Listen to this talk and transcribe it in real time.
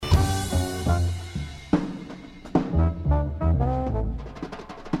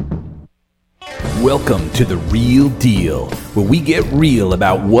Welcome to The Real Deal, where we get real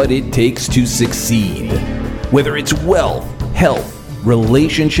about what it takes to succeed. Whether it's wealth, health,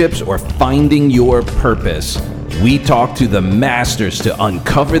 relationships, or finding your purpose, we talk to the masters to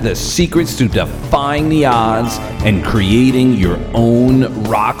uncover the secrets to defying the odds and creating your own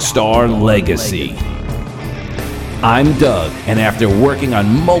rock star legacy. I'm Doug, and after working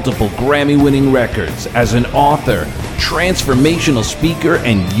on multiple Grammy-winning records as an author, transformational speaker,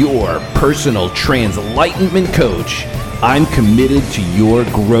 and your personal translightenment coach, I'm committed to your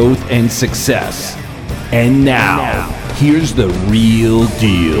growth and success. And now, here's the real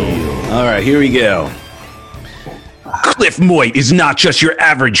deal. All right, here we go. Cliff Moitt is not just your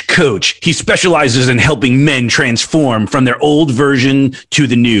average coach. He specializes in helping men transform from their old version to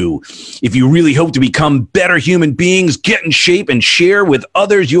the new. If you really hope to become better human beings, get in shape, and share with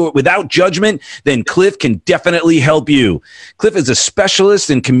others without judgment, then Cliff can definitely help you. Cliff is a specialist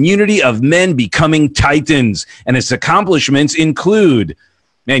in community of men becoming titans, and his accomplishments include,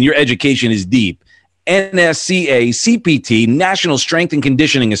 man, your education is deep. NSCA CPT, National Strength and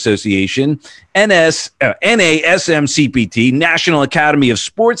Conditioning Association, NASM CPT, National Academy of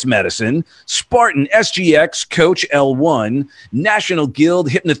Sports Medicine, Spartan SGX Coach L1, National Guild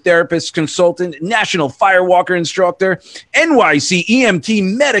Hypnotherapist Consultant, National Firewalker Instructor, NYC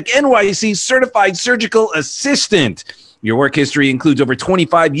EMT Medic, NYC Certified Surgical Assistant. Your work history includes over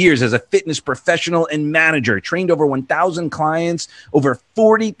 25 years as a fitness professional and manager, trained over 1,000 clients, over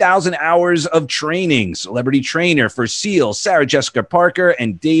 40,000 hours of training, celebrity trainer for SEAL, Sarah Jessica Parker,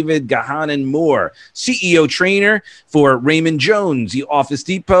 and David Gahanan Moore, CEO trainer for Raymond Jones, the Office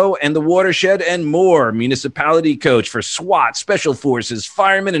Depot, and the Watershed, and more, municipality coach for SWAT, Special Forces,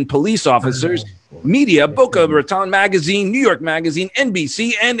 firemen, and police officers, media, Boca Raton Magazine, New York Magazine,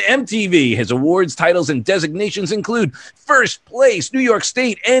 NBC, and MTV. His awards, titles, and designations include first place, New York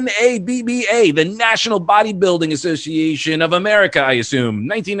State, NABBA, the National Bodybuilding Association of America, I assume,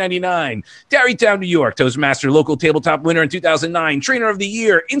 1999. Tarrytown, New York, Toastmaster local tabletop winner in 2009. Trainer of the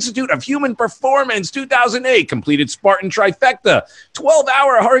Year, Institute of Human Performance, 2008. Completed Spartan trifecta,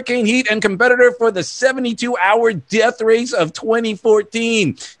 12-hour hurricane heat, and competitor for the 72-hour death race of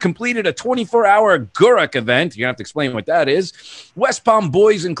 2014. Completed a 24-hour Guruk event. You're going to have to explain what that is. West Palm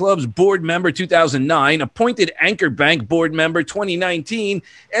Boys and Clubs board member 2009. Appointed Anchor Bank board member 2019.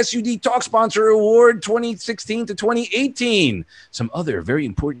 SUD Talk Sponsor Award 2016 to 2018. Some other very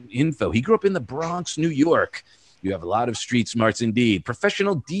important info. He grew up in the Bronx, New York. You have a lot of street smarts indeed.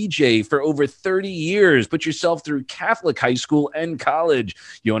 Professional DJ for over 30 years. Put yourself through Catholic high school and college.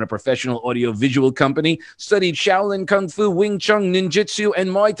 You own a professional audio-visual company. Studied Shaolin Kung Fu, Wing Chun, Ninjutsu, and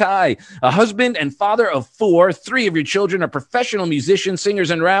Muay Thai. A husband and father of 4. 3 of your children are professional musicians,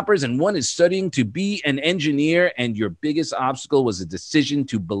 singers, and rappers, and 1 is studying to be an engineer. And your biggest obstacle was a decision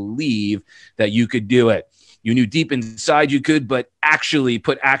to believe that you could do it. You knew deep inside you could, but actually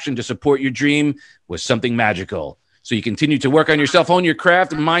put action to support your dream was something magical. So you continue to work on yourself, hone your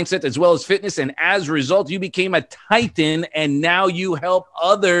craft and mindset, as well as fitness. And as a result, you became a titan, and now you help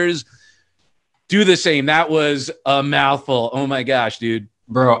others do the same. That was a mouthful. Oh my gosh, dude.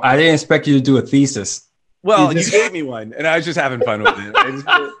 Bro, I didn't expect you to do a thesis. Well, you gave me one, and I was just having fun with it.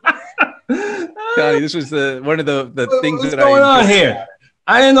 Connie, this was one of the things that I enjoyed. What's going on here?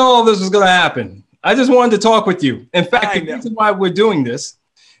 I didn't know all this was going to happen. I just wanted to talk with you. In fact, the reason why we're doing this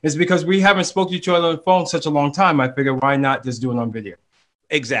is because we haven't spoken to each other on the phone such a long time. I figured, why not just do it on video?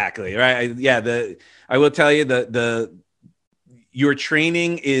 Exactly. Right. I will tell you your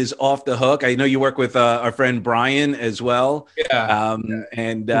training is off the hook. I know you work with our friend Brian as well. Yeah. I'm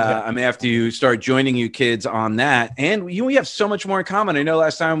going to have to start joining you kids on that. And we have so much more in common. I know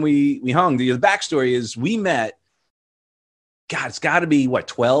last time we hung, the backstory is we met, God, it's got to be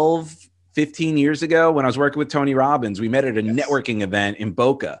 15 years ago when I was working with Tony Robbins. We met at a networking event in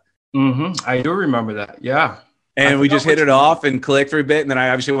Boca. Mm-hmm. I do remember that. Yeah. And we just hit it off and clicked for a bit. And then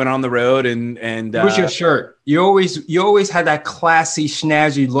I obviously went on the road and where's your shirt? You always had that classy,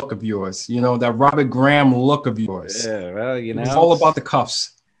 snazzy look of yours, that Robert Graham look of yours. Yeah. Well, it's all about the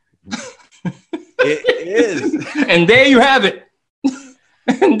cuffs. It is. And there you have it.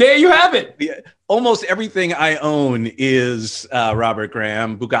 And there you have it. Yeah. Almost everything I own is Robert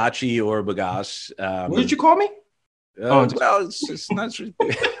Graham, Bugatti or Bugash. What did you call me? Well, it's not.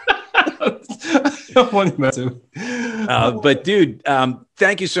 But dude,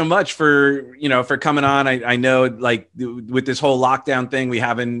 thank you so much for coming on. I know, like, with this whole lockdown thing, we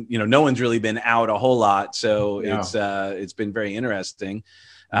haven't, no one's really been out a whole lot, so it's been very interesting.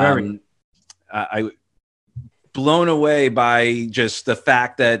 I blown away by just the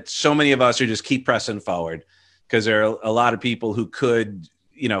fact that so many of us are just keep pressing forward, because there are a lot of people who could,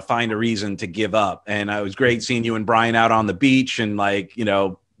 you know, find a reason to give up. And it was great seeing you and Brian out on the beach and like, you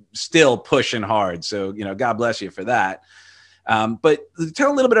know, still pushing hard. So, you know, God bless you for that. But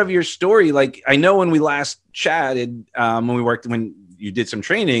tell a little bit of your story. Like, I know when we last chatted, when you did some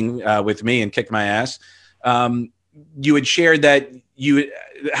training with me and kicked my ass, you had shared that you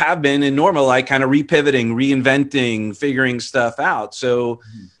have been in normal, like kind of repivoting, reinventing, figuring stuff out. So,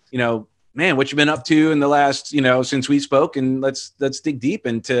 you know, man, what you been up to in the last, you know, since we spoke, and let's dig deep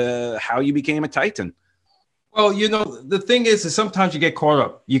into how you became a Titan. Well, you know, the thing is sometimes you get caught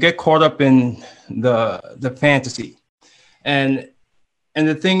up. You get caught up in the fantasy. And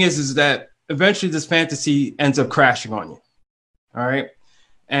the thing is that eventually this fantasy ends up crashing on you. All right.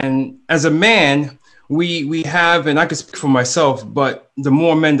 And as a man, we have, and I can speak for myself, but the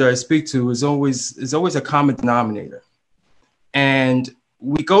more men that I speak to is always a common denominator. And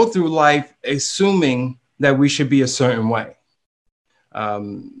we go through life assuming that we should be a certain way,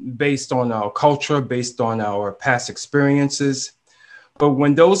 based on our culture, based on our past experiences. But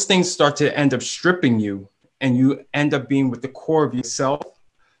when those things start to end up stripping you and you end up being with the core of yourself,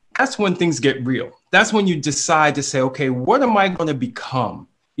 that's when things get real. That's when you decide to say, okay, what am I going to become?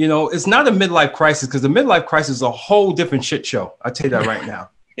 You know, it's not a midlife crisis, because the midlife crisis is a whole different shit show. I'll tell you that right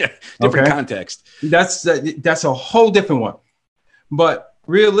now. Yeah, different context. That's a whole different one. But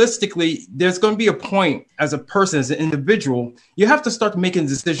realistically, there's going to be a point as a person, as an individual, you have to start making a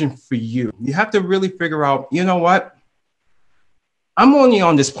decision for you. You have to really figure out, you know what? I'm only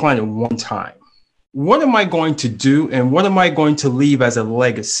on this planet one time. What am I going to do? And what am I going to leave as a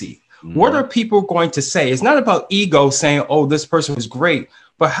legacy? Mm-hmm. What are people going to say? It's not about ego saying, oh, this person was great,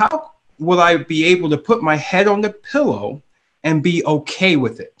 but how will I be able to put my head on the pillow and be okay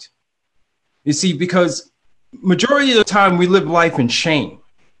with it? You see, because majority of the time we live life in shame.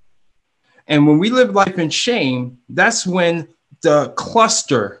 And when we live life in shame, that's when the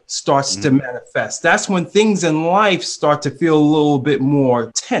cluster starts to manifest. That's when things in life start to feel a little bit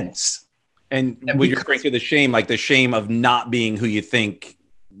more tense. And when you're referring to the shame, like the shame of not being who you think.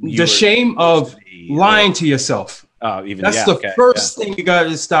 The shame of lying to yourself. Oh, even that's the first thing you got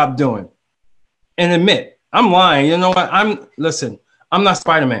to stop doing. And admit, I'm lying. You know what? Listen, I'm not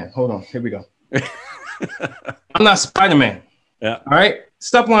Spider-Man. Hold on. Here we go. I'm not Spider-Man. Yeah. All right.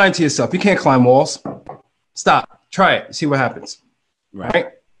 Stop lying to yourself. You can't climb walls. Stop. Try it. See what happens.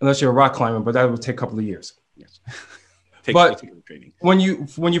 Right. Unless you're a rock climber, but that will take a couple of years. Yes. But when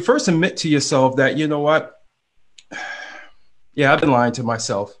you first admit to yourself that, you know what? Yeah, I've been lying to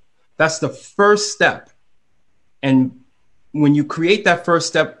myself. That's the first step. And when you create that first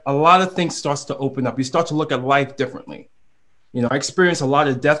step, a lot of things starts to open up. You start to look at life differently. You know, I experienced a lot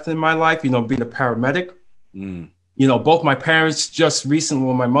of death in my life, you know, being a paramedic. You know, both my parents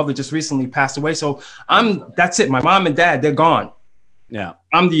my mother just recently passed away. So that's it. My mom and dad, they're gone. Yeah.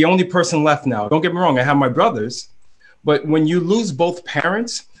 I'm the only person left now. Don't get me wrong. I have my brothers. But when you lose both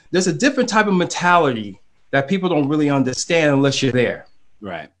parents, there's a different type of mentality that people don't really understand unless you're there.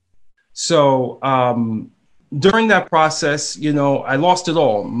 Right. So during that process, you know, I lost it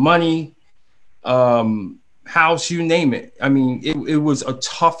all. Money, house, you name it. I mean, it was a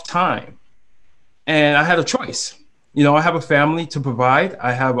tough time. And I had a choice. You know, I have a family to provide.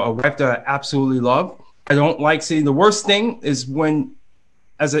 I have a wife that I absolutely love. I don't like seeing the worst thing is when,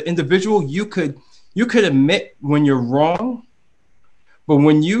 as an individual, you could admit when you're wrong, but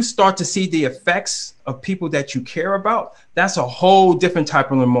when you start to see the effects of people that you care about, that's a whole different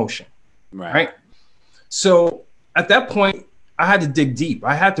type of emotion. Right? So at that point, I had to dig deep.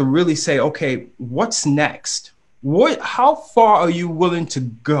 I had to really say, okay, what's next? How far are you willing to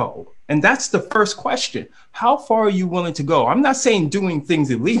go? And that's the first question. How far are you willing to go? I'm not saying doing things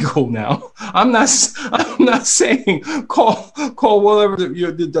illegal now. I'm not saying call whatever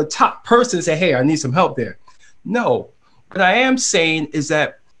the top person and say, hey, I need some help there. No, what I am saying is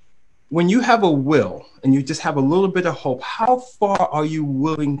that when you have a will and you just have a little bit of hope, how far are you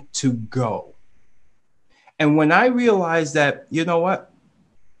willing to go? And when I realized that, you know what,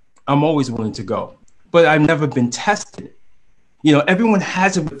 I'm always willing to go, but I've never been tested. You know, everyone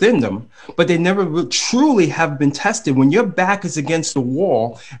has it within them, but they never truly have been tested. When your back is against the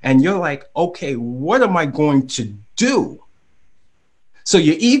wall and you're like, okay, what am I going to do? So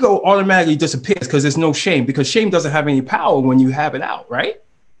your ego automatically disappears because there's no shame, because shame doesn't have any power when you have it out, right?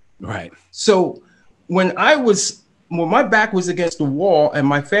 Right. So when my back was against the wall and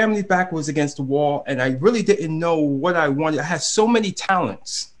my family's back was against the wall and I really didn't know what I wanted, I had so many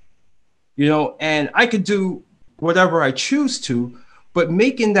talents, you know, and I could do whatever I choose to, but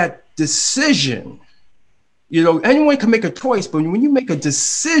making that decision, you know, anyone can make a choice, but when you make a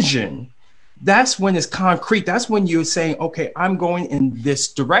decision that's when it's concrete. That's when you're saying, okay, I'm going in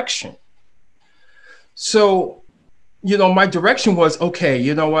this direction. So, you know, my direction was, okay,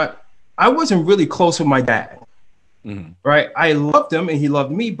 you know what? I wasn't really close with my dad. Mm-hmm. Right. I loved him and he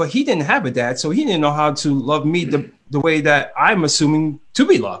loved me, but he didn't have a dad. So he didn't know how to love me the way that I'm assuming to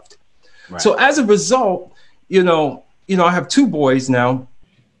be loved. Right. So as a result, you know, I have 2 boys now.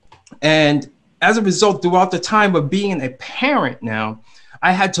 And as a result, throughout the time of being a parent now,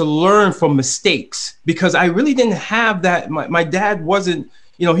 I had to learn from mistakes because I really didn't have that. My dad wasn't,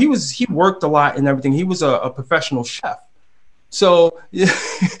 you know, he worked a lot and everything. He was a professional chef. So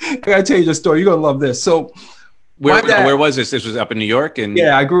I gotta tell you the story. You're gonna love this. So where was this? This was up in New York? And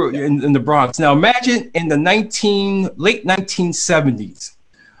yeah, I grew in the Bronx. Now imagine in the late 1970s,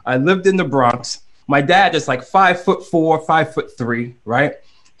 I lived in the Bronx. My dad is like 5'4", 5'3", right?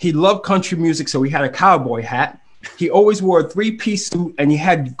 He loved country music, so he had a cowboy hat. He always wore a 3-piece suit and he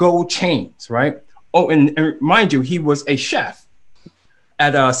had gold chains, right? Oh, and mind you, he was a chef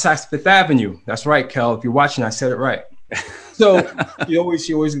at Saks Fifth Avenue. That's right, Kel. If you're watching, I said it right. So she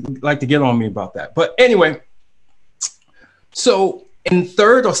always like to get on me about that. But anyway, so in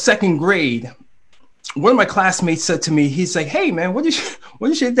 3rd or 2nd grade, one of my classmates said to me, he's like, "Hey man, what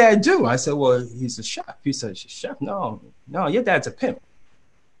does your dad do?" I said, "Well, he's a chef." He said, "Chef? No, your dad's a pimp."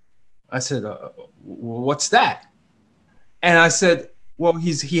 I said, "What's that?" And I said, "Well,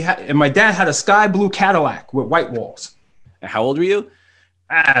 and my dad had a sky blue Cadillac with white walls." How old were you?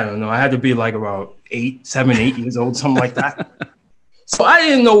 I don't know. I had to be like about 7, 8 years old, something like that. So I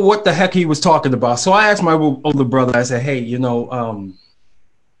didn't know what the heck he was talking about. So I asked my older brother, I said, "Hey, you know,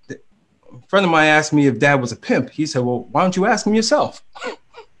 a friend of mine asked me if dad was a pimp." He said, "Well, why don't you ask him yourself?"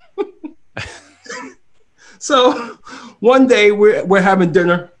 So one day we're having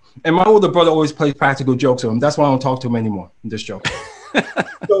dinner, and my older brother always plays practical jokes on him. That's why I don't talk to him anymore. This joke.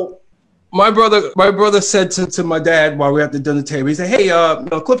 So my brother said to my dad while we're at the dinner table, he said, "Hey,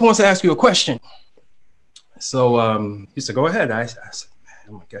 Cliff wants to ask you a question." So he said, "Go ahead." I said, "Man,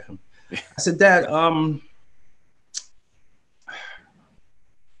 I'm gonna get him." I said, "Dad,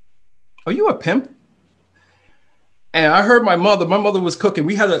 are you a pimp?" And I heard my mother was cooking.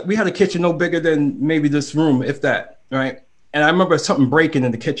 We had a kitchen no bigger than maybe this room, if that, right? And I remember something breaking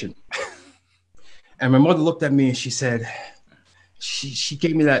in the kitchen. And my mother looked at me and she said, she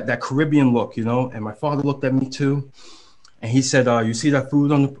gave me that Caribbean look, you know, and my father looked at me too. And he said, "You see that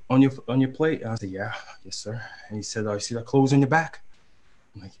food on your plate?" And I said, "Yeah, yes, sir." And he said, "You see that clothes on your back?"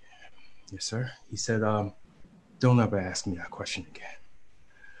 I'm like, "Yes, sir." He said, "Don't ever ask me that question again."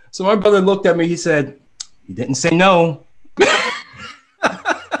 So my brother looked at me, he said, "He didn't say no."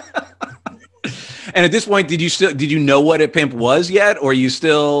 And at this point, did you know what a pimp was yet? Or you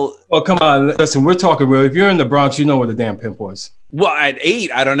still? Oh, come on. Listen, we're talking real. If you're in the Bronx, you know what a damn pimp was. Well, at 8,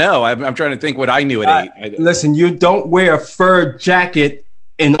 I don't know. I'm trying to think what I knew at 8. Listen, you don't wear a fur jacket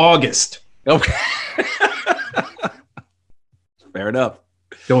in August. Okay. Fair enough.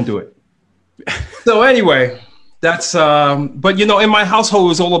 Don't do it. So anyway, that's, but you know, in my household, it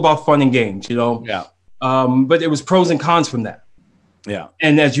was all about fun and games, you know? Yeah. But it was pros and cons from that. Yeah.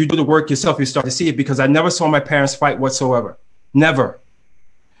 And as you do the work yourself, you start to see it, because I never saw my parents fight whatsoever. Never.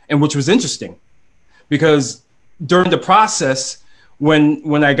 And which was interesting, because during the process,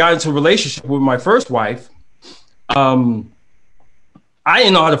 when I got into a relationship with my first wife, I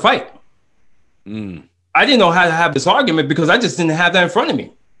didn't know how to fight. I didn't know how to have this argument because I just didn't have that in front of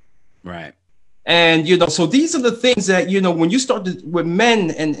me. Right. And, you know, so these are the things that, you know, when you start to, with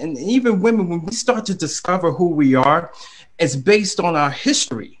men and even women, when we start to discover who we are, it's based on our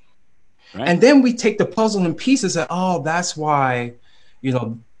history. Right. And then we take the puzzle in pieces and, oh, that's why, you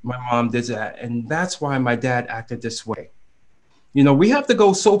know, my mom did that. And that's why my dad acted this way. You know, we have to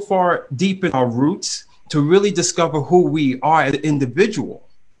go so far deep in our roots to really discover who we are as an individual.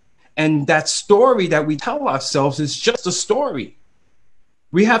 And that story that we tell ourselves is just a story.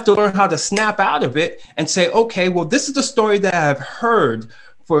 We have to learn how to snap out of it and say, okay, well, this is the story that I've heard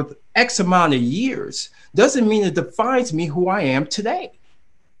for X amount of years. Doesn't mean it defines me who I am today.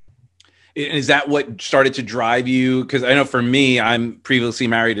 Is that what started to drive you? Because I know for me, I'm previously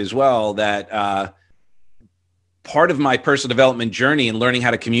married as well, that part of my personal development journey and learning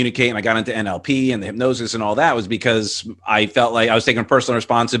how to communicate, and I got into NLP and the hypnosis and all that, was because I felt like I was taking personal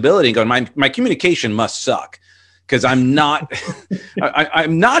responsibility and going, my communication must suck. Because I'm not,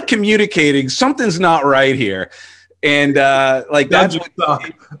 I'm not communicating. Something's not right here, and like that's what,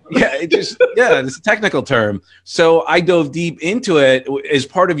 yeah, it's a technical term. So I dove deep into it as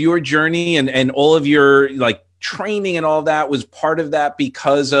part of your journey, and all of your like training and all of that was part of that,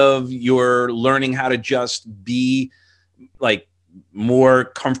 because of your learning how to just be like more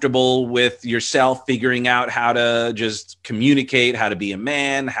comfortable with yourself, figuring out how to just communicate, how to be a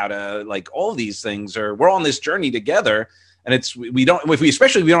man, how to like all these things we're on this journey together. And we don't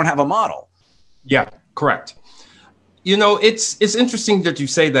have a model. Yeah, correct. You know, it's interesting that you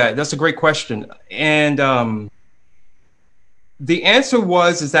say that. That's a great question. And the answer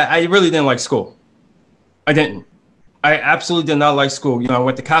is that I really didn't like school. I didn't. I absolutely did not like school. You know, I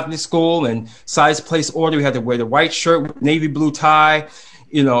went to Catholic school and size, place, order. We had to wear the white shirt, navy blue tie.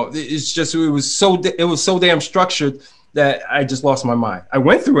 You know, it was so damn structured that I just lost my mind. I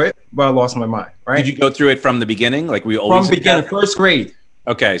went through it, but I lost my mind. Right? Did you go through it from the beginning? Like we always from beginning, first grade.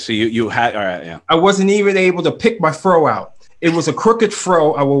 Okay, so you had all right, yeah. I wasn't even able to pick my fro out. It was a crooked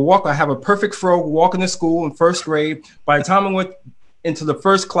fro. I have a perfect fro walking to school in first grade. By the time I went into the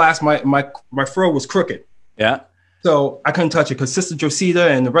first class, my fro was crooked. Yeah. So I couldn't touch it because Sister Josita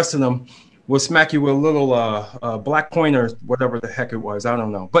and the rest of them will smack you with a little black pointer, whatever the heck it was. I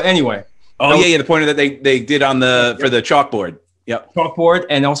don't know. But anyway. Oh, yeah, the pointer that they did on for the chalkboard. Yep. Chalkboard.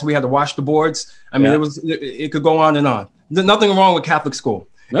 And also we had to wash the boards. I mean, it could go on and on. There's nothing wrong with Catholic school.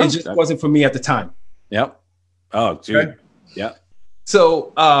 No, it just wasn't for me at the time. Yep. Oh, dude. Okay? Yeah.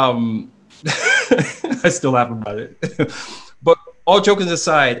 So I still laugh about it. But all joking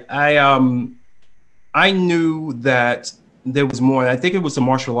aside, I knew that there was more. And I think it was the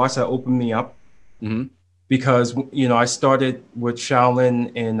martial arts that opened me up. Mm-hmm. Because, you know, I started with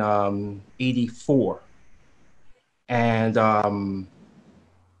Shaolin in 84. And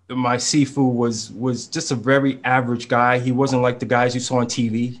my Sifu was just a very average guy. He wasn't like the guys you saw on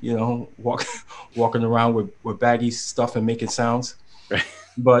TV, you know, walking around with baggy stuff and making sounds. Right.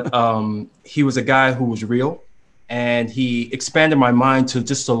 But he was a guy who was real. And he expanded my mind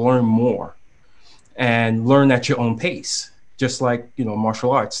to learn more and learn at your own pace, just like, you know,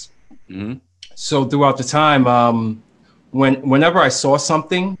 martial arts. Mm-hmm. So throughout the time, whenever I saw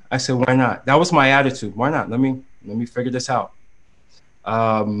something, I said, why not? That was my attitude. Why not? Let me figure this out.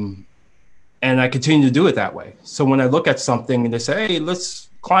 And I continue to do it that way. So when I look at something and they say, hey, let's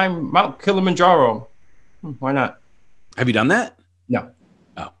climb Mount Kilimanjaro, why not? Have you done that? No.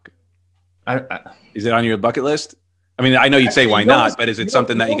 Oh, is it on your bucket list? I mean, I know you'd say why not, but is it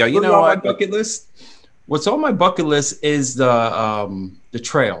something that you go, you know what? My bucket list? What's on my bucket list is the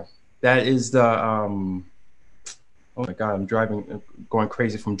trail. That is the, oh my God, I'm going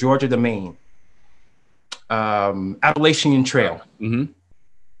crazy from Georgia to Maine. Appalachian Trail. Mm-hmm.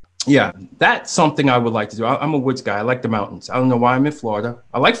 Yeah, that's something I would like to do. I'm a woods guy. I like the mountains. I don't know why I'm in Florida.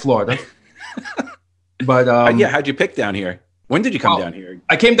 I like Florida. But yeah, how'd you pick down here? When did you come down here?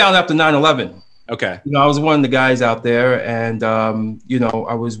 I came down after 9/11. Okay. You know, I was one of the guys out there, and you know,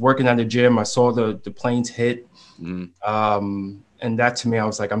 I was working at the gym. I saw the planes hit, and that to me, I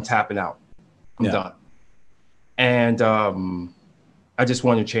was like, I'm tapping out. I'm done. And I just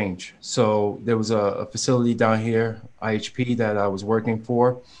wanted to change. So there was a facility down here, IHP, that I was working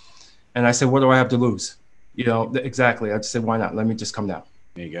for, and I said, what do I have to lose? You know, exactly. I just said, why not? Let me just come down.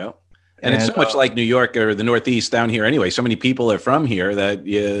 There you go. And it's so much like New York or the Northeast down here anyway. So many people are from here that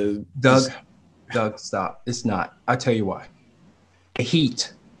you... Doug, stop. It's not. I'll tell you why. The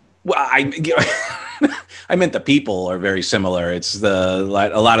heat. Well, I meant the people are very similar. It's a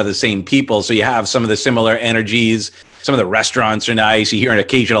lot of the same people. So you have some of the similar energies. Some of the restaurants are nice. You hear an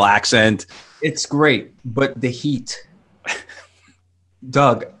occasional accent. It's great, but the heat.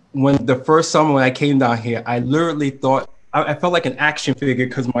 Doug, when the first summer when I came down here, I literally thought, I felt like an action figure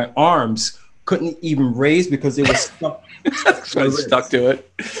because my arms couldn't even raise because they were stuck. So I stuck to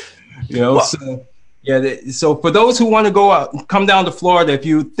it. You know, well, so yeah. So for those who want to go out, come down to Florida. If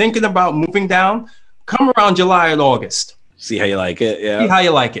you're thinking about moving down, come around July and August. See how you like it. Yeah. See how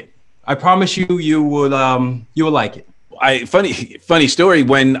you like it. I promise you will like it. Funny story.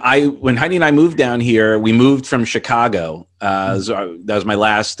 When Heidi and I moved down here, we moved from Chicago. That was my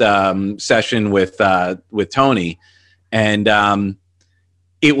last session with Tony, and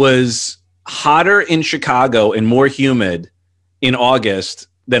it was hotter in Chicago and more humid in August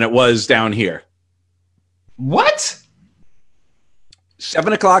than it was down here. What?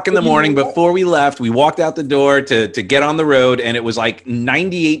 7 o'clock in the morning before we left, we walked out the door to get on the road, and it was like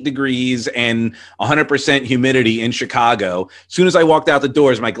 98 degrees and 100% humidity in Chicago. As soon as I walked out the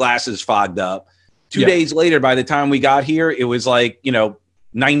doors, my glasses fogged up. 2 days later, by the time we got here, it was like,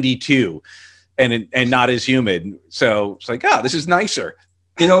 92 and not as humid. So it's like, this is nicer.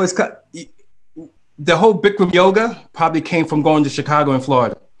 It's the whole Bikram yoga probably came from going to Chicago and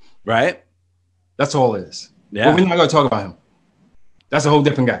Florida. Right. That's all it is. Yeah. But we're not going to talk about him. That's a whole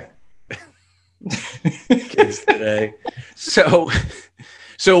different guy. Kids today. So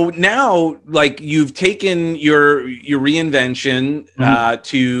So now, like, you've taken your reinvention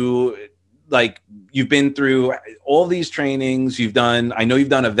to, like, you've been through all these trainings. I know you've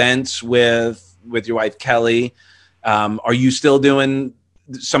done events with your wife, Kelly. Are you still doing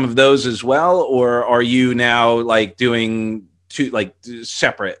some of those as well? Or are you now like doing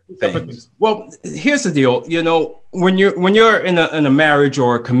separate things? Well, here's the deal. You know, when you're in a marriage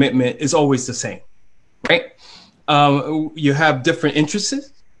or a commitment, it's always the same, right? You have different interests,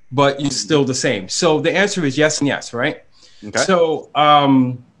 but you're still the same. So the answer is yes and yes, right? Okay. So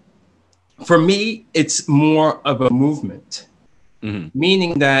for me, it's more of a movement,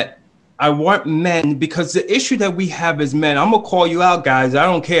 meaning that I want men, because the issue that we have as men, I'm going to call you out, guys, I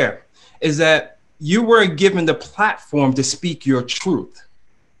don't care, is that you weren't given the platform to speak your truth.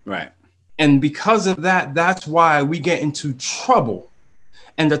 Right. And because of that, that's why we get into trouble.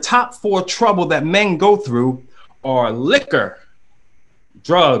 And the top 4 trouble that men go through are liquor,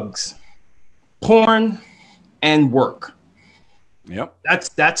 drugs, porn, and work. Yep.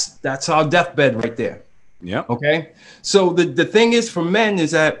 That's our deathbed right there. Yep. Okay. So the thing is for men is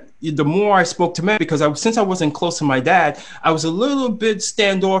that the more I spoke to men, because since I wasn't close to my dad, I was a little bit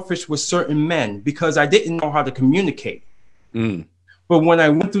standoffish with certain men because I didn't know how to communicate. But when I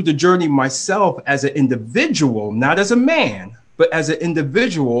went through the journey myself as an individual, not as a man, but as an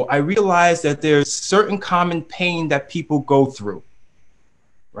individual, I realized that there's certain common pain that people go through,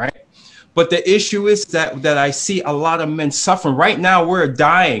 right? But the issue is that I see a lot of men suffering. Right now, we're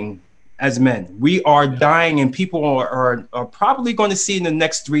dying as men. We are dying, and people are probably going to see in the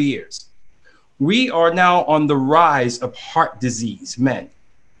next 3 years. We are now on the rise of heart disease, men.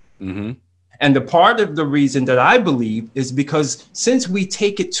 And the part of the reason that I believe is because since we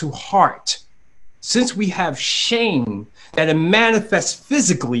take it to heart, since we have shame, that it manifests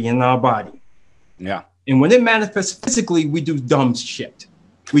physically in our body. Yeah. And when it manifests physically, we do dumb shit.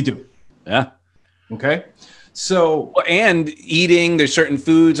 We do. Yeah. Okay. So, and eating, there's certain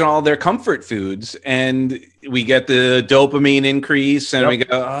foods and all their comfort foods, and we get the dopamine increase, and we go,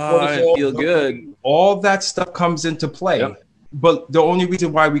 oh, I feel good. All that stuff comes into play. Yep. But the only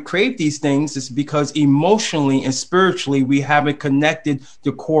reason why we crave these things is because emotionally and spiritually, we haven't connected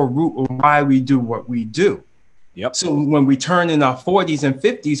the core root of why we do what we do. Yep. So when we turn in our 40s and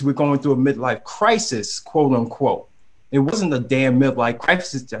 50s, we're going through a midlife crisis, quote unquote. It wasn't a damn midlife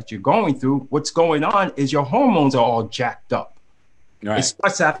crisis that you're going through. What's going on is your hormones are all jacked up. Right. It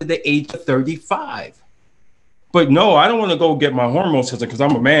starts after the age of 35. But no, I don't want to go get my hormones tested because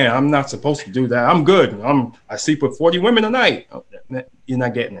I'm a man. I'm not supposed to do that. I'm good. I sleep with 40 women a night. You're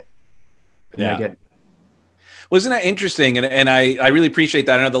not getting it. You're not getting it. Wasn't that interesting? And I really appreciate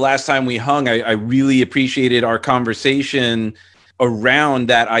that. I know the last time we hung, I really appreciated our conversation around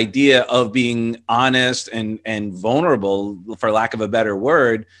that idea of being honest and vulnerable, for lack of a better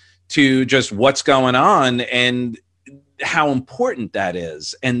word, to just what's going on and how important that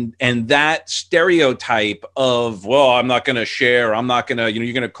is. And that stereotype of, well, I'm not going to share, I'm not going to,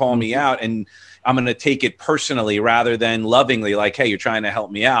 you're going to call me out and I'm going to take it personally rather than lovingly, like, hey, you're trying to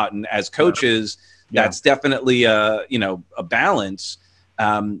help me out. And as coaches, that's definitely a balance.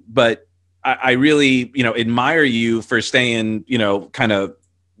 But I really, admire you for staying, kind of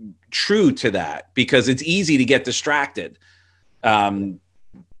true to that, because it's easy to get distracted,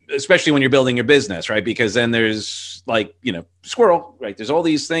 especially when you're building your business, right? Because then there's like, squirrel, right? There's all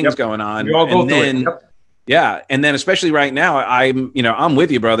these things going on. We all go through it. Yep. Yeah. And then especially right now, I'm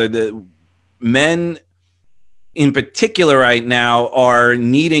with you, brother. The men in particular right now are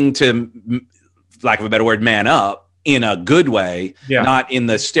needing to, lack of a better word, man up in a good way, not in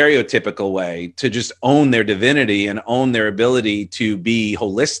the stereotypical way, to just own their divinity and own their ability to be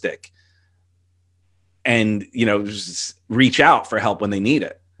holistic and, just reach out for help when they need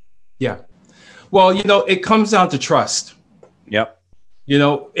it. Yeah. Well, it comes down to trust. Yep.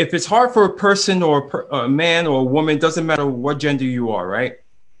 If it's hard for a person or a man or a woman, doesn't matter what gender you are, right?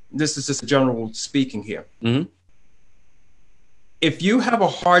 This is just general speaking here. Mm-hmm. If you have a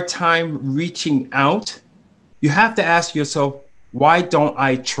hard time reaching out, you have to ask yourself, why don't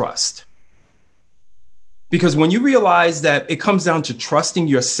I trust? Because when you realize that it comes down to trusting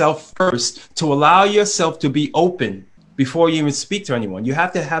yourself first, to allow yourself to be open before you even speak to anyone, you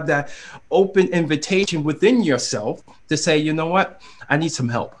have to have that open invitation within yourself to say, you know what? I need some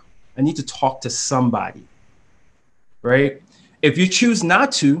help. I need to talk to somebody, right? If you choose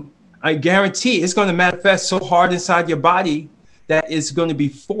not to, I guarantee it's going to manifest so hard inside your body that it's going to be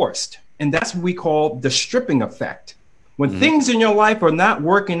forced. And that's what we call the stripping effect. When things in your life are not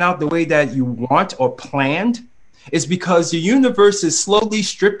working out the way that you want or planned, it's because the universe is slowly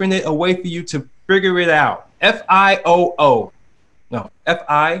stripping it away for you to figure it out. FIOO. No,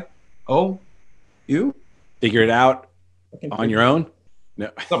 FIOU. Figure it out on your own?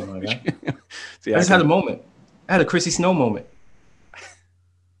 No. Something like that. See, I just had a moment. I had a Chrissy Snow moment.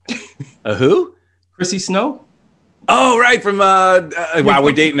 A who? Chrissy Snow. Oh, right. From wow,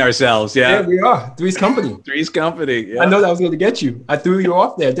 we're dating ourselves. Yeah. Yeah, we are. Three's Company. Three's Company. Yeah. I know that was going to get you. I threw you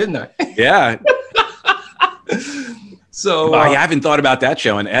off there, didn't I? Yeah. So I haven't thought about that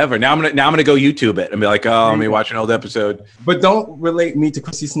show in ever. Now I'm gonna go YouTube it and be like, oh, let me watch an old episode. But don't relate me to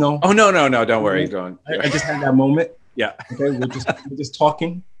Chrissy Snow. Oh no, don't worry. Go on. I just had that moment. Yeah. Okay, we're just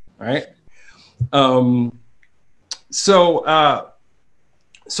talking, right? So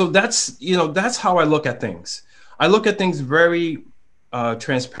that's that's how I look at things. I look at things very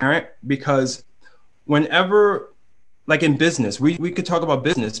transparent, because whenever, like in business, we could talk about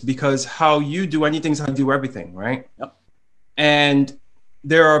business, because how you do anything is how you do everything, right? Yep. And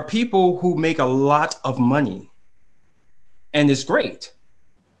there are people who make a lot of money, and it's great.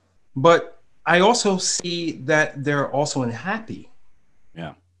 But I also see that they're also unhappy.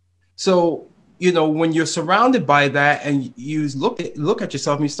 Yeah. So, when you're surrounded by that and you look at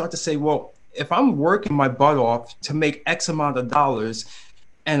yourself and you start to say, well, if I'm working my butt off to make X amount of dollars,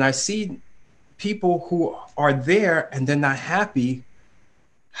 and I see people who are there and they're not happy,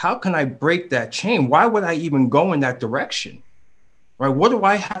 how can I break that chain? Why would I even go in that direction? Right? What do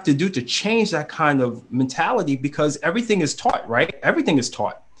I have to do to change that kind of mentality? Because everything is taught, right? Everything is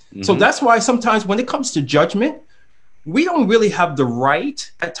taught. Mm-hmm. So that's why sometimes when it comes to judgment, we don't really have the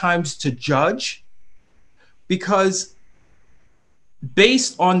right at times to judge, because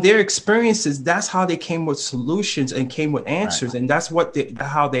based on their experiences, that's how they came with solutions and came with answers. Right. And that's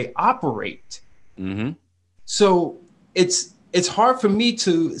how they operate. Mm-hmm. So it's hard for me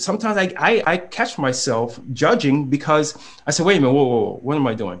to, sometimes I catch myself judging, because I say, wait a minute, whoa, what am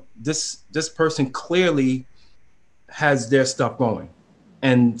I doing? This person clearly has their stuff going.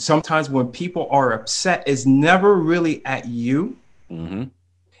 And sometimes when people are upset, it's never really at you. Mm-hmm.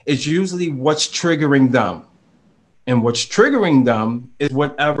 It's usually what's triggering them. And what's triggering them is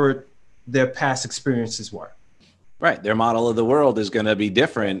whatever their past experiences were. Right. Their model of the world is going to be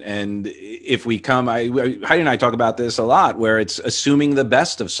different. And if we come, Heidi and I talk about this a lot, where it's assuming the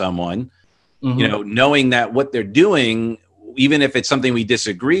best of someone, Mm-hmm. Knowing that what they're doing, even if it's something we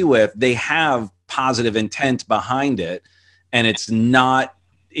disagree with, they have positive intent behind it. And it's not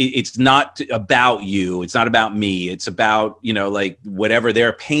about you. It's not about me. It's about, like whatever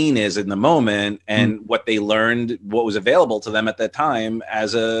their pain is in the moment, and Mm-hmm. what they learned, what was available to them at that time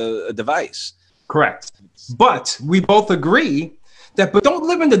as a device. Correct. But we both agree but don't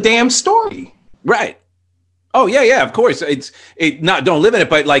live in the damn story. Right. Oh yeah, of course. Don't live in it,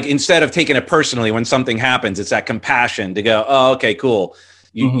 but like, instead of taking it personally when something happens, it's that compassion to go, oh, okay, cool.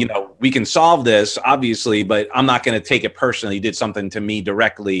 We can solve this, obviously, but I'm not going to take it personally. You did something to me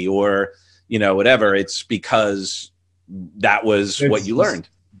directly, or, whatever. It's because that was what you learned.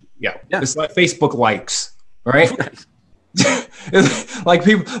 Yeah. It's like Facebook likes, right? It's like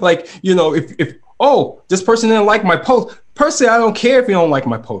people, like, if this person didn't like my post. Personally, I don't care if you don't like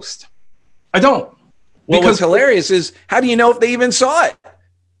my post. I don't. Well, what's hilarious is, how do you know if they even saw it?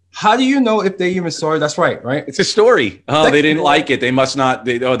 How do you know if they even saw it? That's right? It's a story. Oh, they didn't like it. They must not.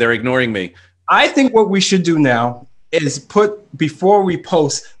 They're ignoring me. I think what we should do now is put, before we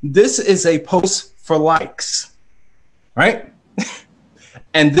post, this is a post for likes, right?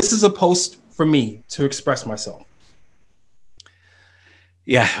 And this is a post for me to express myself.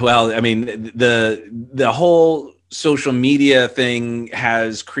 Yeah, well, I mean, the whole social media thing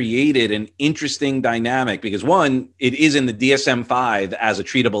has created an interesting dynamic, because one, it is in the DSM-5 as a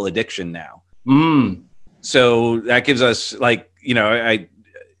treatable addiction now. So that gives us, like,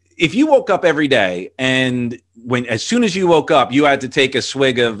 if you woke up every day and as soon as you woke up, you had to take a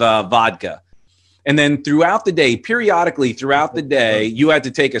swig of vodka, and then throughout the day, periodically throughout the day, you had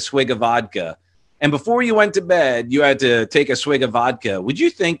to take a swig of vodka, and before you went to bed, you had to take a swig of vodka, would you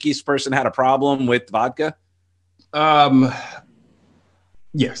think this person had a problem with vodka?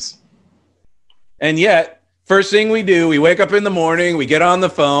 Yes. And yet, first thing we do, we wake up in the morning, we get on the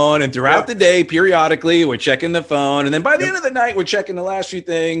phone, and throughout the day, periodically, we're checking the phone. And then by the end of the night, we're checking the last few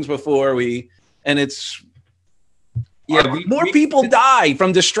things before and it's, more people die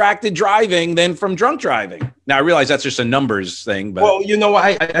from distracted driving than from drunk driving. Now, I realize that's just a numbers thing, but. Well,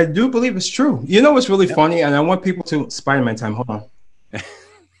 I do believe it's true. What's really funny, and I want people to, Spider-Man time, hold on.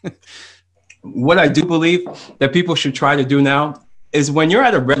 What I do believe that people should try to do now is, when you're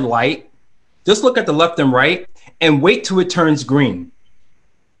at a red light, just look at the left and right and wait till it turns green.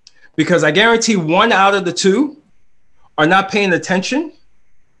 Because I guarantee one out of the two are not paying attention.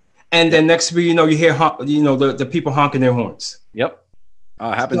 And then next thing you know, you hear, the people honking their horns. Yep.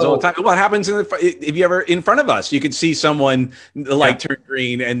 It happens all the time. Well, it happens if you ever in front of us, you could see someone the light turn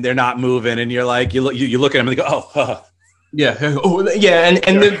green and they're not moving, and you're like, you look at them and they go, oh. Yeah. Oh, yeah.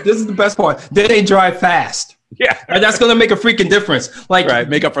 And this is the best part. Then they drive fast. Yeah. And that's going to make a freaking difference. Like, right.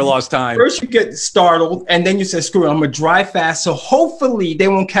 Make up for lost time. First you get startled and then you say, screw it, I'm going to drive fast. So hopefully they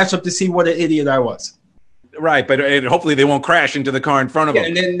won't catch up to see what an idiot I was. Right. But hopefully they won't crash into the car in front of them.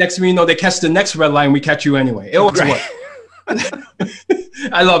 And then next thing you know, they catch the next red line. We catch you anyway. It always works.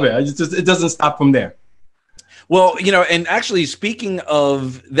 I love it. It doesn't stop from there. Well, and actually speaking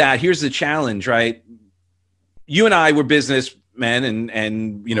of that, here's the challenge, right? You and I were businessmen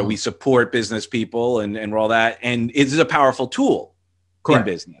and we support business people and we're all that. And it is a powerful tool in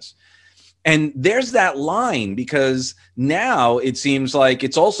business. And there's that line, because now it seems like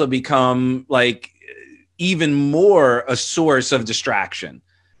it's also become like even more a source of distraction.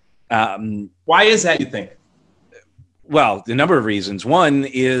 Why is that, you think? Well, the number of reasons. One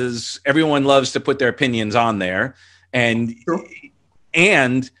is everyone loves to put their opinions on there, and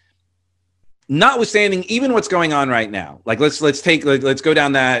notwithstanding even what's going on right now, like let's go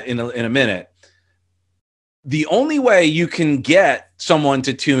down that in a minute. The only way you can get someone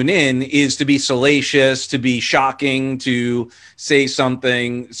to tune in is to be salacious, to be shocking, to say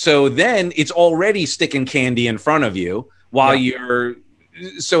something. So then it's already sticking candy in front of you while you're.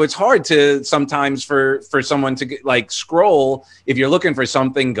 So it's hard to sometimes for someone to like scroll if you're looking for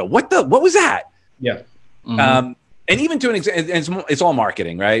something. Go, what was that? Yeah. Mm-hmm. And even to an extent, it's all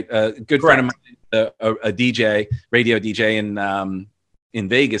marketing, right? A good friend of mine, a DJ, radio DJ in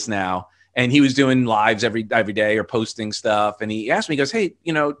Vegas now, and he was doing lives every day or posting stuff. And he asked me, he goes, "Hey,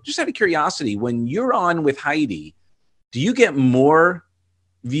 just out of curiosity, when you're on with Heidi, do you get more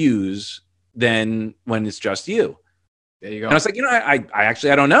views than when it's just you?" There you go. And I was like, I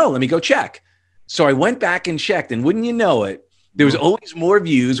actually, I don't know. Let me go check. So I went back and checked, and wouldn't you know it, there was always more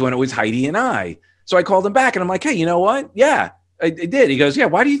views when it was Heidi and I. So I called him back and I'm like, hey, you know what? Yeah, I did. He goes, yeah,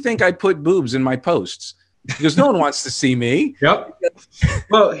 why do you think I put boobs in my posts? He goes, no one wants to see me. Yep.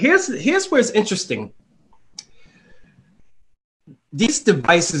 Well, here's where it's interesting. These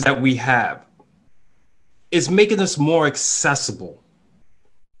devices that we have is making us more accessible,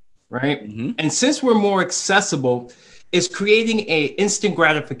 right? Mm-hmm. And since we're more accessible, it's creating a instant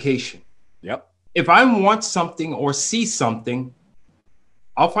gratification. Yep. If I want something or see something,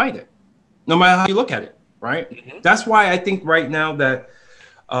 I'll find it, no matter how you look at it, right? Mm-hmm. That's why I think right now that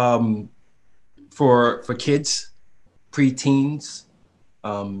for kids, preteens,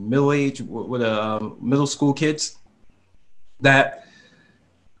 middle age, with middle school kids, that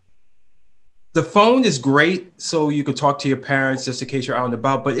the phone is great so you can talk to your parents just in case you're out and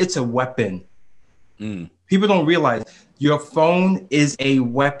about, but it's a weapon. Mm. People don't realize your phone is a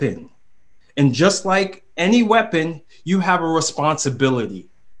weapon. And just like any weapon, you have a responsibility.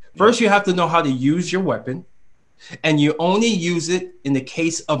 First, you have to know how to use your weapon, and you only use it in the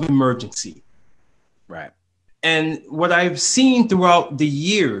case of emergency. Right. And what I've seen throughout the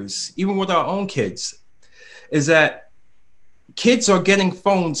years, even with our own kids, is that kids are getting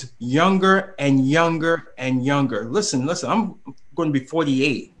phones younger and younger and younger. Listen, I'm going to be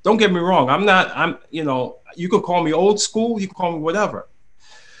 48. Don't get me wrong. You can call me old school, you can call me whatever.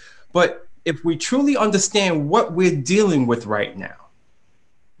 But if we truly understand what we're dealing with right now,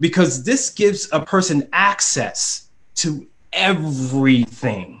 because this gives a person access to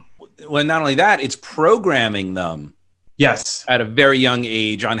everything. Well, not only that, it's programming them. Yes. At a very young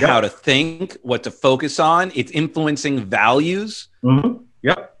age on how to think, what to focus on. It's influencing values. Mm-hmm.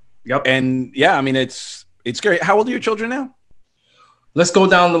 Yep. And yeah, I mean, it's scary. How old are your children now? Let's go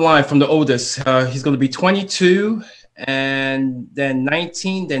down the line from the oldest. He's going to be 22, and then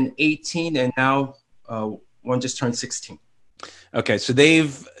 19, then 18, and now one just turned 16. Okay, so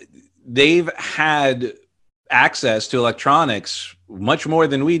they've had access to electronics much more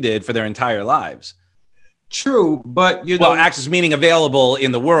than we did for their entire lives. True, but access meaning available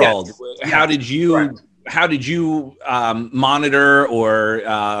in the world. Yes. How did you monitor or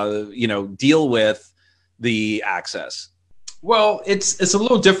deal with the access? Well, it's a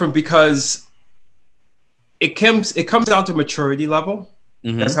little different because it comes down to maturity level.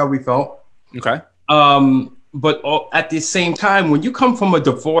 Mm-hmm. That's how we felt. Okay. But at the same time, when you come from a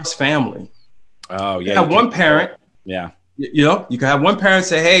divorced family, you have one parent. Yeah. You can have one parent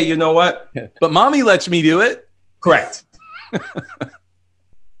say, hey, you know what? But mommy lets me do it. Correct.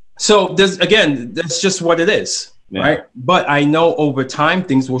 So that's just what it is. Yeah. Right. But I know over time,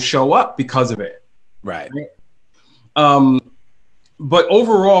 things will show up because of it. Right. But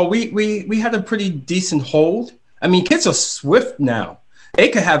overall, we had a pretty decent hold. I mean, kids are swift now. They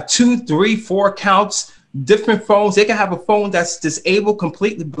could have 2, 3, 4 accounts different phones. They can have a phone that's disabled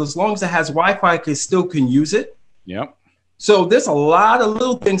completely, but as long as it has Wi-Fi, it still can use it. Yep. So there's a lot of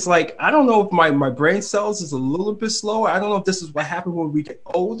little things like, I don't know if my brain cells is a little bit slower. I don't know if this is what happens when we get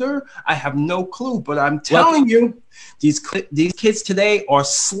older. I have no clue, but I'm telling you, these kids today are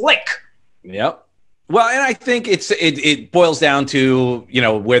slick. Yep. Well, and I think it boils down to, you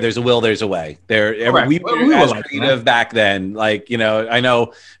know, where there's a will, there's a way. We were as like creative back then. Like, you know, I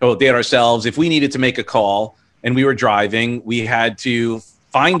know did ourselves. If we needed to make a call and we were driving, we had to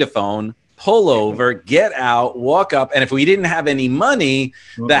find a phone, pull over, get out, walk up. And if we didn't have any money,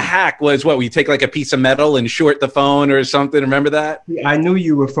 the hack was what? We take like a piece of metal and short the phone or something. Remember that? I knew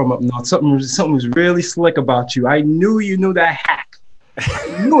you were from up north. Something was really slick about you. I knew you knew that hack.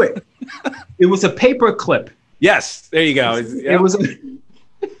 I knew it. It was a paper clip. Yes, there you go. It was.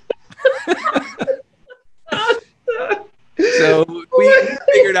 So we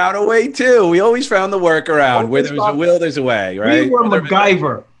figured out a way too. We always found the workaround. Where there's a will, there's a way, right? We were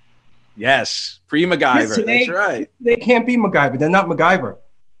MacGyver. Yes, pre-MacGyver. Today, that's right. They can't be MacGyver. They're not MacGyver.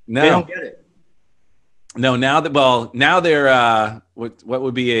 No, they don't get it. No, now they're what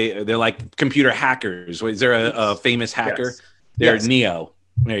would be they're like computer hackers. Is there a famous hacker? Yes. They're Neo.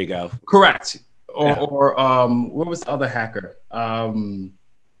 There you go. Correct. Or what was the other hacker?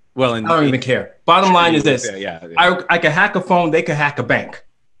 Well, I don't even care. Bottom line is this: yeah. I can hack a phone. They can hack a bank.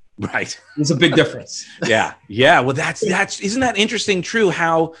 Right. There's a big difference. Yeah. Well, that's isn't that interesting? True.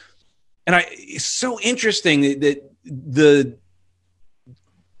 How, and it's so interesting that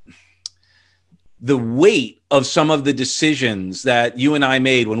the weight of some of the decisions that you and I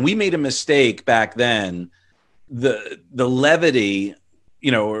made when we made a mistake back then, the levity,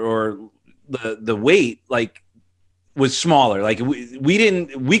 you know, or the weight, like, was smaller. Like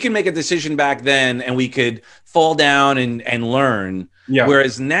we can make a decision back then and we could fall down and learn. Yeah.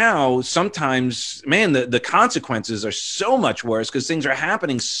 Whereas now sometimes, man, the consequences are so much worse because things are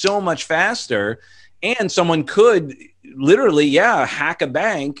happening so much faster, and someone could literally, hack a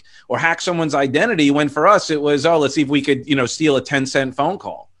bank or hack someone's identity, when for us it was, let's see if we could, steal a 10-cent phone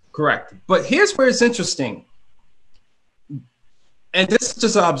call. Correct. But here's where it's interesting. And this is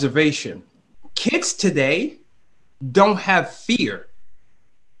just an observation. Kids today don't have fear.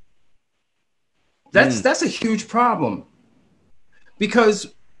 That's a huge problem.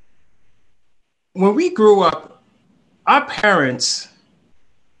 Because when we grew up, our parents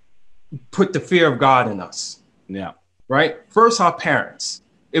put the fear of God in us. Yeah. Right? First, our parents.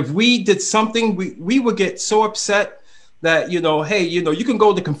 If we did something, we would get so upset that, hey, you can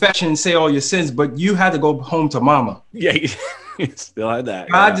go to confession and say all your sins, but you had to go home to mama. Yeah, you still had that.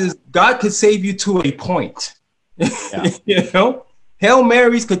 God could save you to a point. Yeah. Hail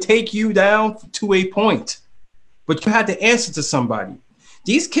Marys could take you down to a point, but you had to answer to somebody.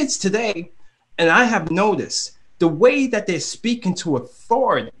 These kids today, and I have noticed the way that they're speaking to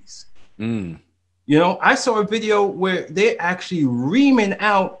authorities. I saw a video where they're actually reaming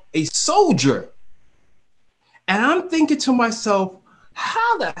out a soldier. And I'm thinking to myself,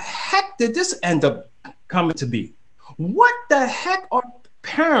 how the heck did this end up coming to be? What the heck are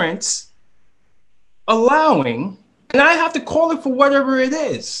parents allowing? And I have to call it for whatever it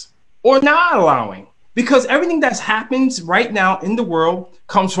is, or not allowing, because everything that happens right now in the world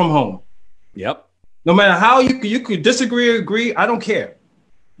comes from home. Yep. No matter how you could disagree or agree, I don't care.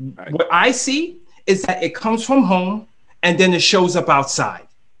 Right. What I see is that it comes from home and then it shows up outside.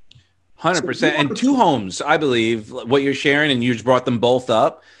 100%. And two homes, I believe, what you're sharing, and you just brought them both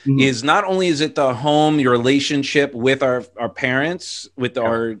up, is not only is it the home, your relationship with our parents, with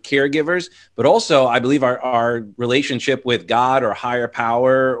our caregivers, but also I believe our relationship with God or higher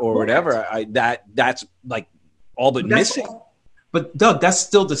power or whatever. That's like all but missing. But Doug, that's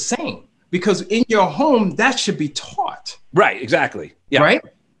still the same, because in your home, that should be taught. Right, exactly. Yeah. Right?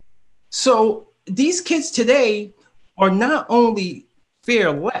 So these kids today are not only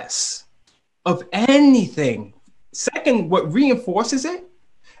fearless of anything. Second, what reinforces it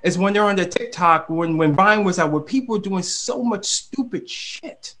is when they're on the TikTok, when Vine was out, where people are doing so much stupid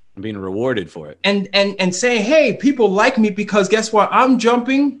shit. Being rewarded for it. And saying, hey, people like me because guess what? I'm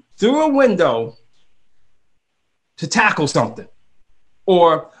jumping through a window to tackle something.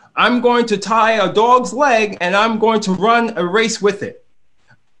 Or I'm going to tie a dog's leg and I'm going to run a race with it.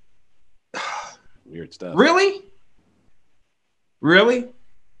 Weird stuff. Really? Really?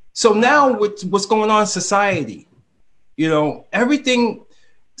 So now what's going on in society, everything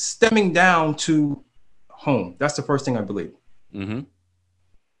stemming down to home. That's the first thing I believe.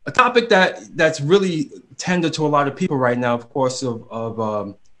 A topic that's really tender to a lot of people right now, of course,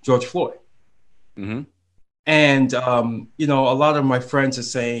 of George Floyd. And you know, a lot of my friends are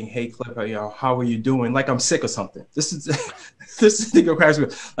saying, "Hey, Cliff, you know, how are you doing?" Like I'm sick or something. This is this is the crash.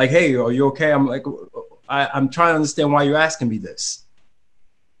 Like, "Hey, are you okay?" I'm like, I'm trying to understand why you're asking me this.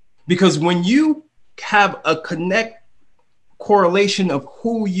 Because when you have a correlation of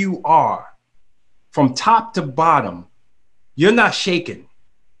who you are from top to bottom, you're not shaken.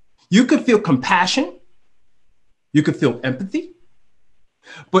 You can feel compassion, you can feel empathy,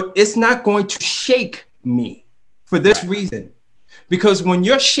 but it's not going to shake me for this reason. Because when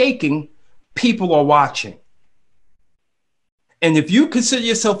you're shaking, people are watching. And if you consider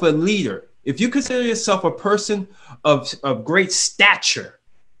yourself a leader, if you consider yourself a person of great stature,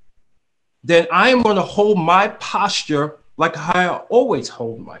 then I am going to hold my posture like how I always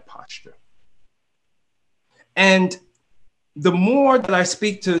hold my posture. And the more that I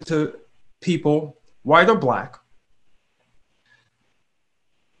speak to people, white or black,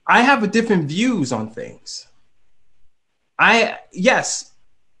 I have a different views on things. Yes,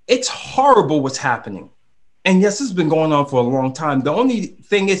 it's horrible what's happening. And yes, this has been going on for a long time. The only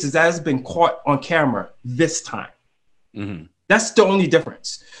thing is that it's been caught on camera this time. Mm-hmm. That's the only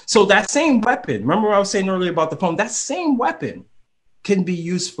difference. So that same weapon, remember what I was saying earlier about the phone, that same weapon can be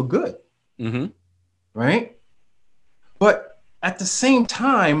used for good, right? But at the same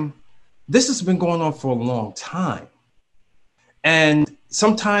time, this has been going on for a long time. And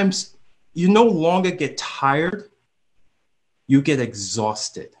sometimes you no longer get tired, you get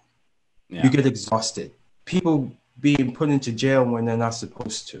exhausted. Yeah. You get exhausted. People being put into jail when they're not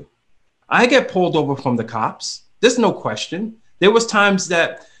supposed to. I get pulled over from the cops. There's no question. There was times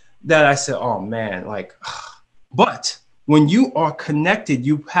that I said, oh man, like, but when you are connected,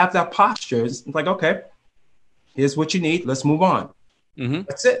 you have that posture. It's like, okay, here's what you need. Let's move on. Mm-hmm.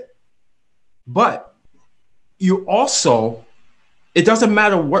 That's it. But you also, it doesn't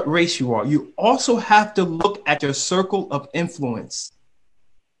matter what race you are. You also have to look at your circle of influence.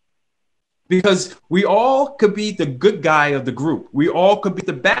 Because we all could be the good guy of the group. We all could be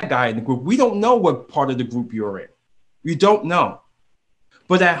the bad guy in the group. We don't know what part of the group you're in. You don't know.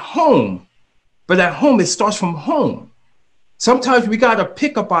 But at home, it starts from home. Sometimes we got to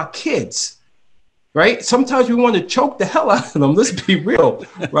pick up our kids, right? Sometimes we want to choke the hell out of them. Let's be real,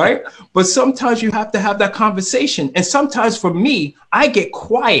 right? But sometimes you have to have that conversation. And sometimes for me, I get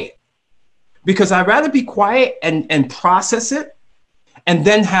quiet because I'd rather be quiet and process it and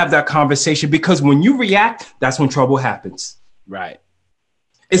then have that conversation, because when you react, that's when trouble happens. Right.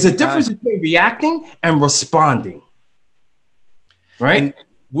 It's a difference between reacting and responding. Right.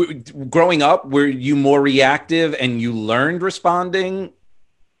 And growing up, were you more reactive and you learned responding?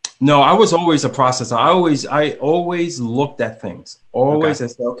 No, I was always a processor. I always looked at things. Always I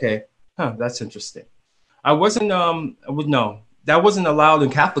said, okay, that's interesting. I wasn't no, that wasn't allowed in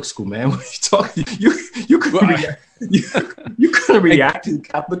Catholic school, man. When you talk, you couldn't react. You couldn't react in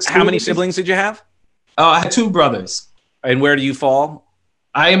Catholic school. How many siblings did you have? I had two brothers. And where do you fall?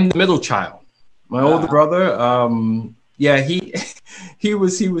 I am the middle child. My older brother, yeah, he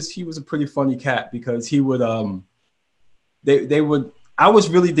was a pretty funny cat, because he would I was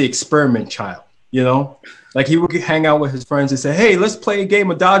really the experiment child, you know? Like he would hang out with his friends and say, hey, let's play a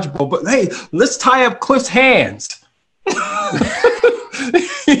game of dodgeball, but hey, let's tie up Cliff's hands.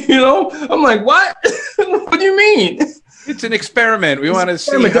 You know, I'm like, what? What do you mean? It's an experiment. We want to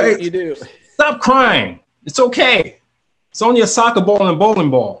see how you do. Stop crying. It's okay. It's only a soccer ball and a bowling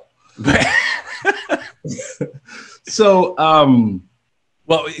ball. So,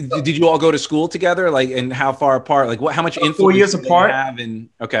 well, did you all go to school together? Like, and how far apart? Like, how much influence? 4 years apart.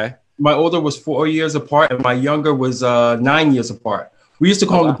 Okay. My older was 4 years apart, and my younger was 9 years apart. We used to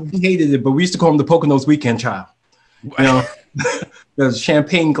call him. He hated it, but we used to call him the Poconos weekend child. You know, there's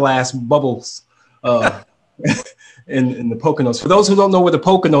champagne glass bubbles in the Poconos. For those who don't know what the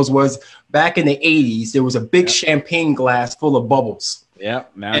Poconos was, back in the 80s, there was a big champagne glass full of bubbles. Yeah,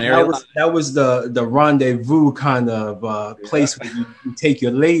 that was the rendezvous kind of place where you take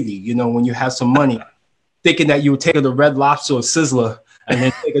your lady, you know, when you have some money, thinking that you would take her to Red Lobster or Sizzler and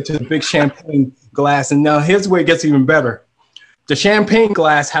then take her to the big champagne glass. And now here's where it gets even better. The champagne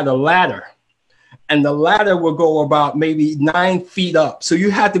glass had a ladder, and the ladder would go about maybe 9 feet up. So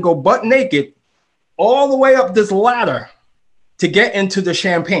you had to go butt naked all the way up this ladder to get into the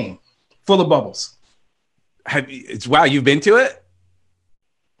champagne full of bubbles. Wow, you've been to it?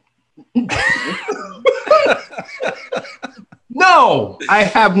 No, I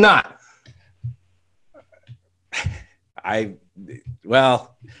have not.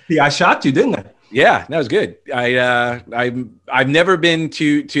 See, I shocked you, didn't I? Yeah, that was good. I've never been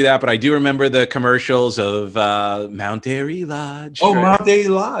to that, but I do remember the commercials of Mount Airy Lodge. Oh, right? Mount Airy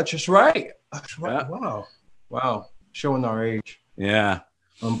Lodge. That's right. That's right. Yeah. Wow. Wow. Showing our age. Yeah.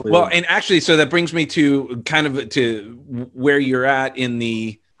 Unbelievable. Well, and actually, so that brings me to kind of to where you're at in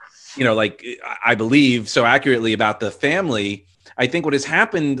the, like I believe so accurately about the family. I think what has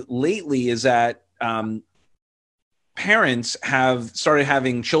happened lately is that parents have started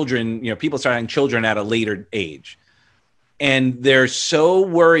having children, people start having children at a later age. And they're so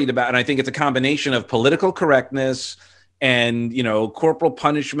worried about, and I think it's a combination of political correctness and, corporal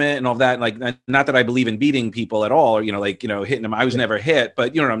punishment and all that. Like, not that I believe in beating people at all, or, hitting them. I was never hit,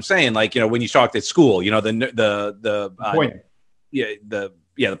 but you know what I'm saying? Like, when you talked at school, the pointer.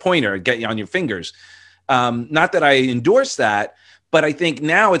 The pointer, get you on your fingers. Not that I endorse that, but I think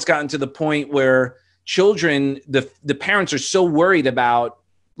now it's gotten to the point where children, the parents are so worried about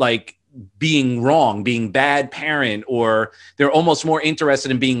like being wrong, being bad parent, or they're almost more interested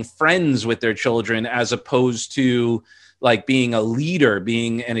in being friends with their children as opposed to like being a leader,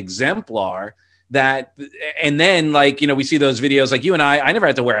 being an exemplar. That, and then like, we see those videos like you and I never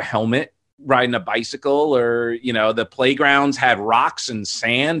had to wear a helmet riding a bicycle, or, the playgrounds had rocks and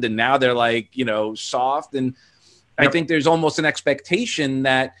sand and now they're like, soft. And I think there's almost an expectation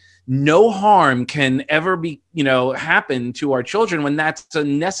that no harm can ever be, happen to our children when that's a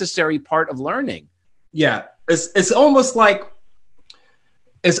necessary part of learning. Yeah. It's almost like,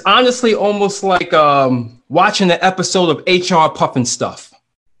 it's honestly almost like watching an episode of HR Puffin Stuff.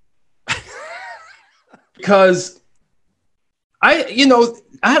 Because I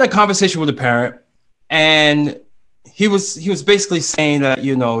had a conversation with a parent, and he was basically saying that,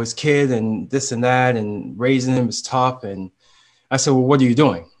 his kid and this and that and raising him is tough. And I said, well, what are you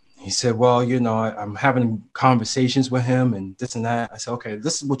doing? He said, well, I'm having conversations with him and this and that. I said, okay,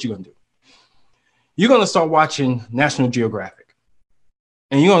 this is what you're going to do. You're going to start watching National Geographic,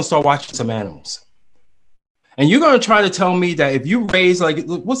 and you're going to start watching some animals. And you're going to try to tell me that if you raise, like,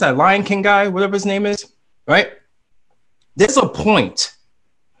 what's that Lion King guy, whatever his name is, right? There's a point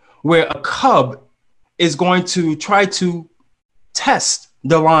where a cub is going to try to test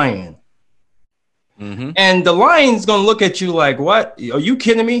the lion. Mm-hmm. And the lion's going to look at you like, what? Are you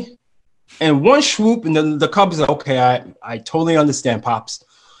kidding me? And one swoop, and then the cub is like, okay, I totally understand, Pops.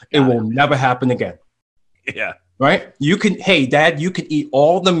 It will never happen again. Yeah. Right? Hey, Dad, you can eat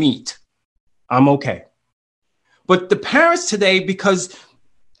all the meat. I'm okay. But the parents today, because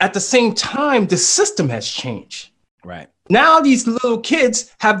at the same time, the system has changed. Right. Now these little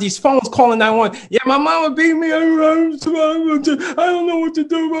kids have these phones calling 911. Yeah, my mama beat me. I don't know what to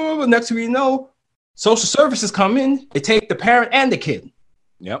do. Next thing you know, social services come in. They take the parent and the kid.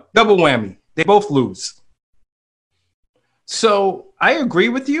 Yep. Double whammy. They both lose. So I agree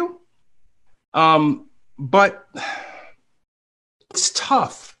with you. But it's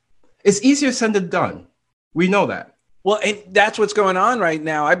tough. It's easier said than done. We know that. Well, and that's what's going on right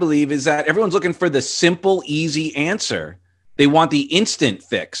now, I believe, is that everyone's looking for the simple, easy answer. They want the instant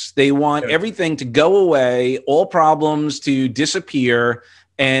fix. They want everything to go away, all problems to disappear,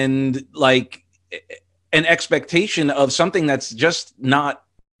 and like an expectation of something that's just not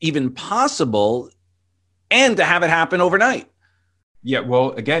even possible, and to have it happen overnight. Yeah,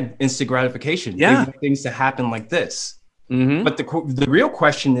 well, again, instant gratification. Yeah. They want things to happen like this. Mm-hmm. But the real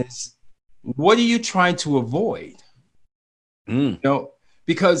question is, what are you trying to avoid?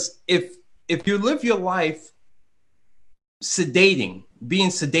 Because if you live your life being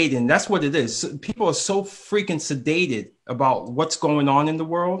sedated, that's what it is. People are so freaking sedated about what's going on in the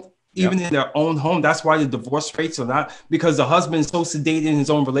world, even in their own home. That's why the divorce rates are not, because the husband is so sedated in his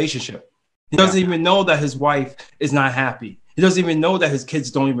own relationship. He doesn't even know that his wife is not happy. He doesn't even know that his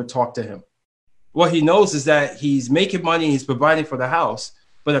kids don't even talk to him. What he knows is that he's making money, he's providing for the house,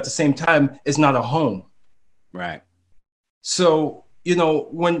 but at the same time, it's not a home. Right. So,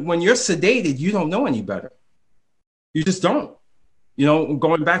 when you're sedated, you don't know any better. You just don't.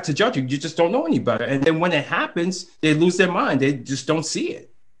 Going back to judging, you just don't know any better. And then when it happens, they lose their mind. They just don't see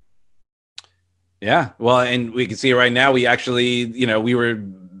it. Yeah. Well, and we can see it right now. We actually, we were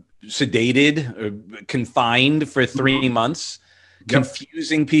sedated or confined for 3 months,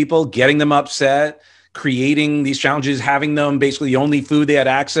 confusing people, getting them upset, creating these challenges, having them basically the only food they had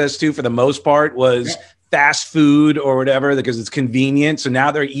access to for the most part was fast food or whatever, because it's convenient. So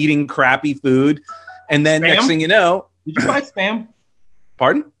now they're eating crappy food. And then next thing you know. Did you buy Spam?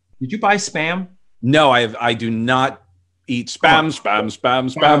 Pardon? Did you buy Spam? No, I do not eat spam.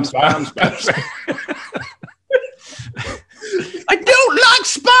 I don't like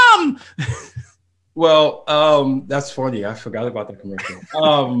spam. Well, that's funny. I forgot about that commercial.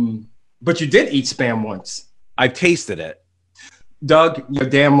 But you did eat Spam once. I've tasted it. Doug, you're a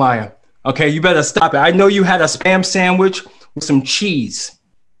damn liar. Okay, you better stop it. I know you had a Spam sandwich with some cheese.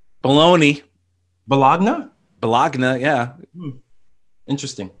 Bologna. Bologna? Bologna, yeah.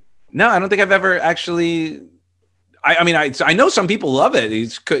 Interesting. No, I don't think I've ever actually. I mean, I know some people love it.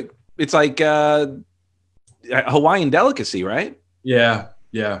 It's like a Hawaiian delicacy, right? Yeah.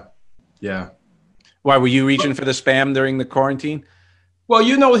 Why were you reaching for the Spam during the quarantine? Well,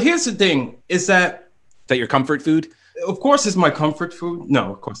 here's the thing: is that your comfort food? Of course, it's my comfort food.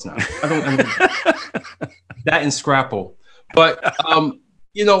 No, of course not. I don't that and Scrapple. But how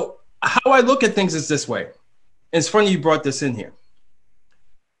I look at things is this way. It's funny you brought this in here.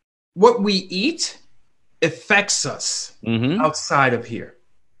 What we eat affects us outside of here.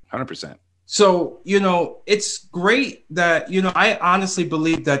 100%. So, it's great that, I honestly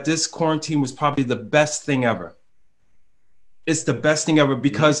believe that this quarantine was probably the best thing ever. It's the best thing ever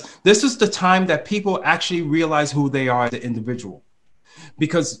because this is the time that people actually realize who they are as an individual.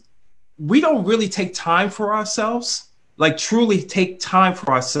 Because we don't really take time for ourselves, like truly take time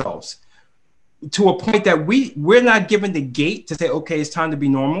for ourselves to a point that we're not given the gate to say, okay, it's time to be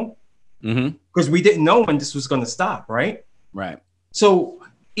normal. Because we didn't know when this was going to stop, right? Right. So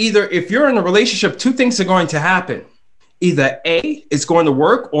either if you're in a relationship, two things are going to happen. Either A, it's going to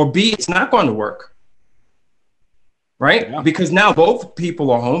work, or B, it's not going to work. Right? Yeah. Because now both people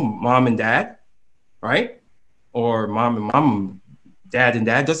are home, mom and dad, right? Or mom and mom, dad and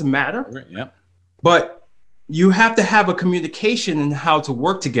dad, doesn't matter. Right, yeah. But you have to have a communication and how to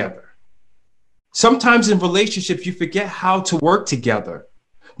work together. Sometimes in relationships, you forget how to work together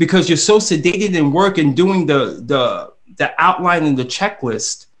because you're so sedated in work and doing the outline and the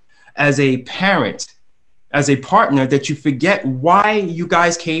checklist as a parent, as a partner, that you forget why you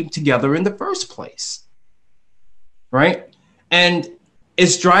guys came together in the first place. Right? And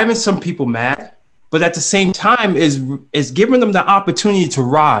it's driving some people mad, but at the same time is giving them the opportunity to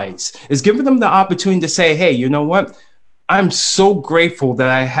rise. It's giving them the opportunity to say, hey, you know what? I'm so grateful that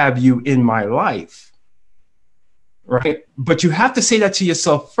I have you in my life. Right? But you have to say that to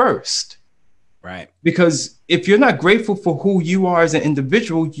yourself first. Right. Because if you're not grateful for who you are as an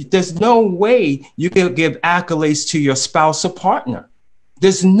individual, there's no way you can give accolades to your spouse or partner.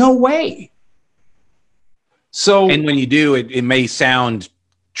 There's no way. So, and when you do, it may sound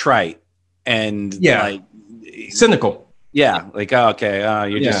trite and like cynical. Yeah. Like, oh, okay.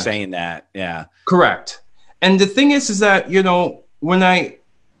 You're just saying that. Yeah. Correct. And the thing is that, when I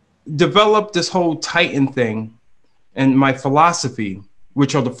developed this whole Titan thing and my philosophy,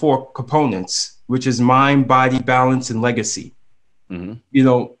 which are the 4 components, which is mind, body, balance, and legacy.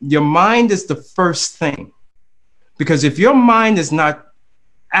 Your mind is the first thing. Because if your mind is not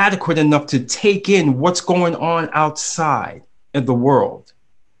adequate enough to take in what's going on outside in the world,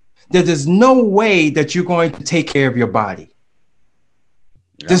 then there's no way that you're going to take care of your body.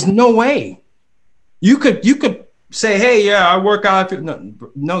 Yeah. There's no way. You could say, hey, yeah, I work out.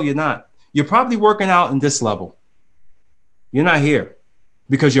 No, you're not. You're probably working out in this level. You're not here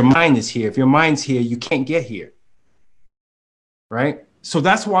because your mind is here. If your mind's here, you can't get here. Right? So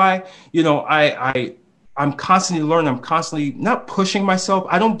that's why, I'm constantly learning. I'm constantly not pushing myself.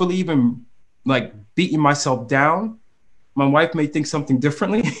 I don't believe in like beating myself down. My wife may think something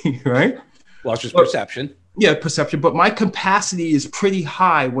differently, right? Well, it's just perception. Yeah, perception. But my capacity is pretty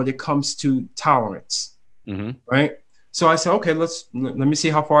high when it comes to tolerance, right? So I said, okay, let me see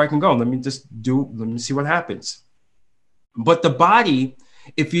how far I can go. Let me see what happens. But the body,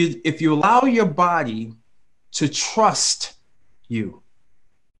 if you allow your body to trust you,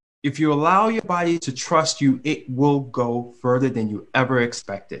 if you allow your body to trust you, it will go further than you ever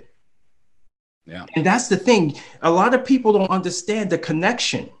expected. Yeah. And that's the thing. A lot of people don't understand the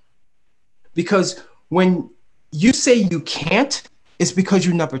connection, because when you say you can't, it's because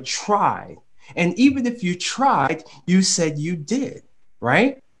you never tried. And even if you tried, you said you did,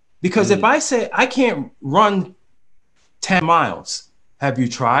 right? Because if I say I can't run 10 miles, have you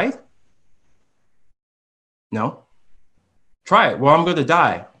tried? No. Try it. Well, I'm going to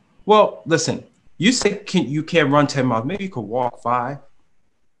die. Well, listen, you say you can't run 10 miles. Maybe you could walk 5.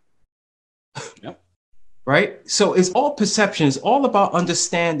 Yep. Right? So it's all perception. It's all about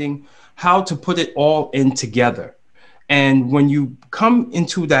understanding how to put it all in together. And when you come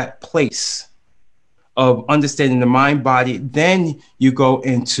into that place of understanding the mind, body, then you go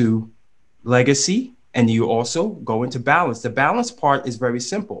into legacy, and you also go into balance. The balance part is very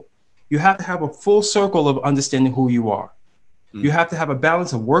simple. You have to have a full circle of understanding who you are. You have to have a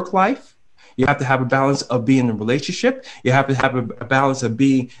balance of work life. You have to have a balance of being in a relationship. You have to have a balance of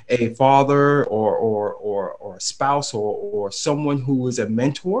being a father or a spouse or someone who is a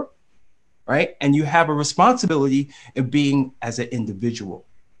mentor, right? And you have a responsibility of being as an individual.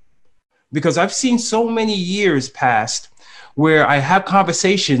 Because I've seen so many years past where I have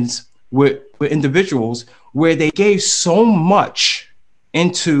conversations with individuals where they gave so much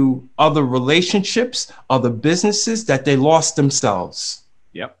into other relationships, other businesses, that they lost themselves.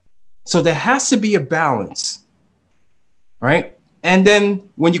 Yep. So there has to be a balance, right? And then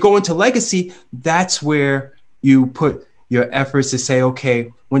when you go into legacy, that's where you put your efforts to say,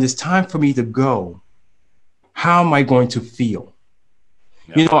 okay, when it's time for me to go, how am I going to feel?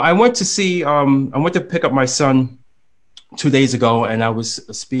 Yep. You know, I went to pick up my son 2 days ago, and I was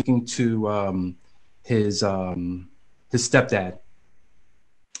speaking to his stepdad.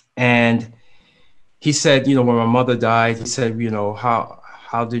 And he said, you know, when my mother died, he said, you know,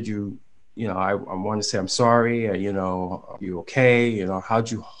 how did you, you know, I want to say I'm sorry, you know, are you okay? You know,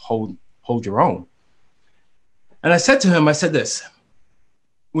 how'd you hold your own? And I said to him, I said this: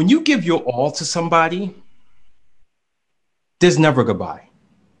 when you give your all to somebody, there's never goodbye.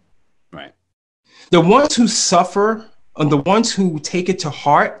 Right. The ones who suffer and the ones who take it to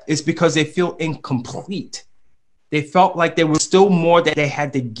heart is because they feel incomplete. They felt like there was still more that they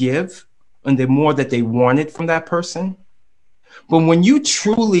had to give and the more that they wanted from that person. But when you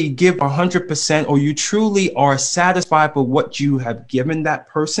truly give 100%, or you truly are satisfied with what you have given that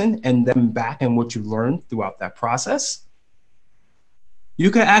person and them back and what you learned throughout that process,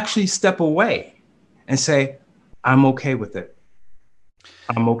 you can actually step away and say, I'm okay with it.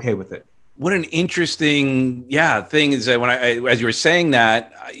 I'm okay with it. What an interesting, thing is that when as you were saying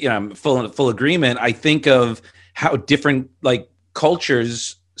that, you know, I'm full agreement. I think of how different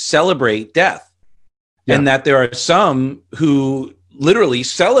cultures celebrate death. Yeah. And that there are some who literally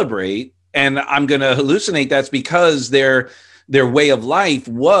celebrate, and I'm going to hallucinate that's because their way of life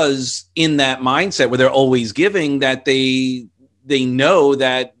was in that mindset where they're always giving, that they know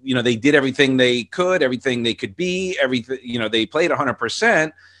that, you know, they did everything they could be, everything, you know, they played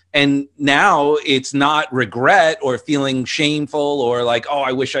 100%. And now it's not regret or feeling shameful or like, oh,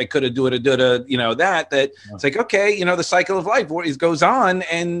 I wish I could have did it, you know, that it's like, okay, you know, the cycle of life goes on,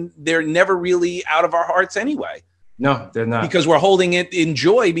 and they're never really out of our hearts anyway. No, they're not. Because we're holding it in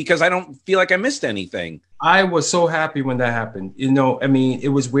joy, because I don't feel like I missed anything. I was so happy when that happened. You know, I mean, it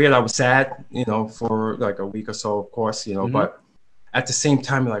was weird. I was sad, you know, for like a week or so, of course, you know, mm-hmm. But at the same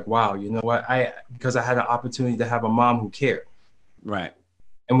time, like, wow, you know what? Because I had an opportunity to have a mom who cared. Right.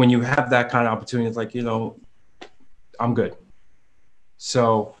 And when you have that kind of opportunity, it's like, you know, I'm good.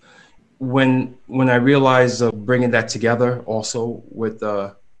 So when I realized bringing that together also with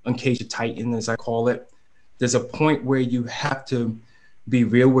Uncage the Titan, as I call it, there's a point where you have to be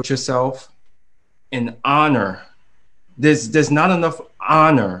real with yourself and honor. There's not enough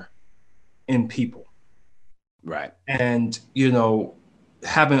honor in people. Right. And, you know,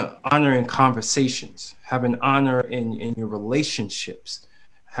 having honor in conversations, having honor in your relationships,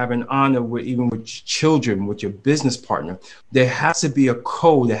 have an honor even with children, with your business partner. There has to be a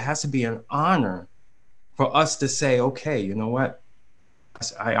code. There has to be an honor for us to say, okay, you know what?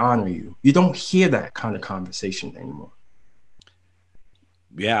 I honor you. You don't hear that kind of conversation anymore.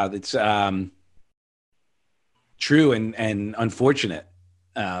 Yeah, it's true and unfortunate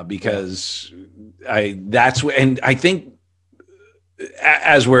because and I think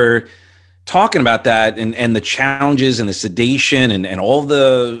as we're talking about that and the challenges and the sedation and all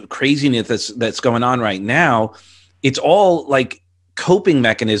the craziness that's going on right now, it's all like coping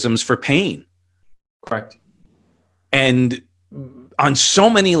mechanisms for pain. Correct. And on so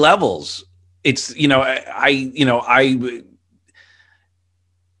many levels, it's, you know,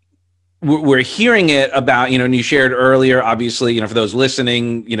 we're hearing it about, you know, and you shared earlier, obviously, you know, for those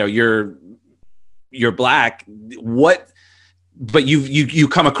listening, you know, you're Black, but you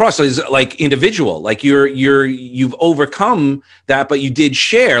come across as like individual, like you've overcome that, but you did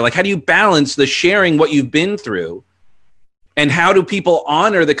share. Like, how do you balance the sharing what you've been through, and how do people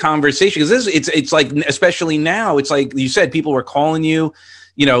honor the conversation? Because it's like, especially now, it's like you said, people were calling you,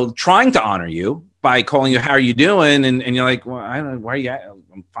 you know, trying to honor you by calling you, how are you doing? And you're like, well, I don't know, why are you at?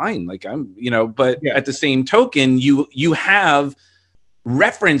 I'm fine. Like, I'm, you know, but yeah. At the same token, you have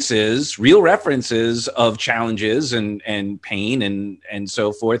real references of challenges and pain and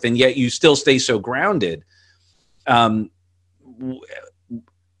so forth, and yet you still stay so grounded. How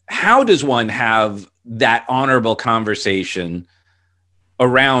does one have that honorable conversation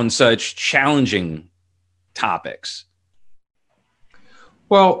around such challenging topics?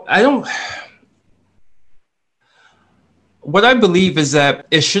 Well, what I believe is that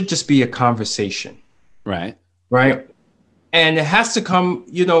it should just be a conversation. Right. And it has to come,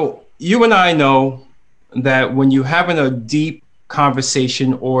 you know, you and I know that when you're having a deep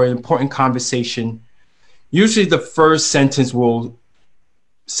conversation or an important conversation, usually the first sentence will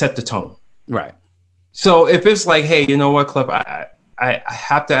set the tone. Right. So if it's like, hey, you know what, Cliff, I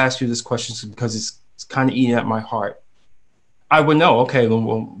have to ask you this question because it's it's kind of eating at my heart, I would know, okay,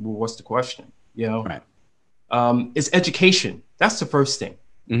 well, what's the question? You know, Right. It's education. That's the first thing.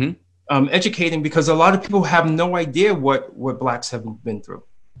 Mm-hmm. Educating, because a lot of people have no idea what Blacks have been through.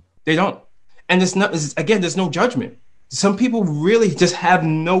 They don't. And again, there's no judgment. Some people really just have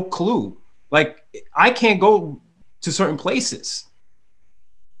no clue. Like, I can't go to certain places.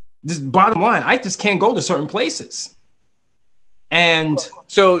 This bottom line, I just can't go to certain places. And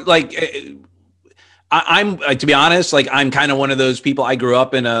so, like, I'm to be honest, like, I'm kind of one of those people. I grew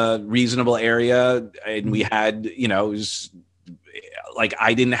up in a reasonable area, and we had, you know, it was, like,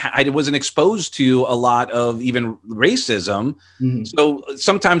 I wasn't exposed to a lot of even racism. Mm-hmm. So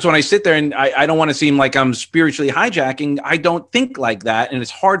sometimes when I sit there, and I don't want to seem like I'm spiritually hijacking, I don't think like that. And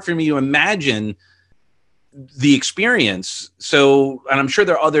it's hard for me to imagine the experience. So, and I'm sure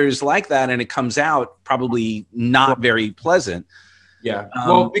there are others like that, and it comes out probably not very pleasant. Yeah.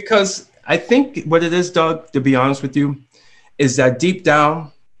 Well, because I think what it is, Doug, to be honest with you, is that deep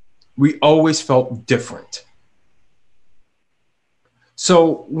down, we always felt different.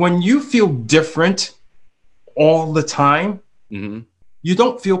 So when you feel different all the time, mm-hmm. you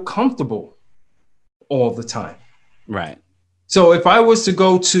don't feel comfortable all the time. Right. So if I was to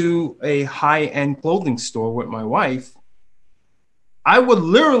go to a high-end clothing store with my wife, I would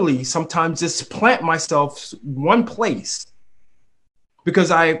literally sometimes just plant myself one place,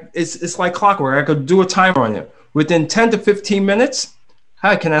 because it's like clockwork. I could do a timer on it. Within 10 to 15 minutes,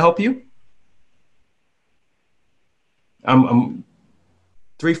 hi, can I help you? I'm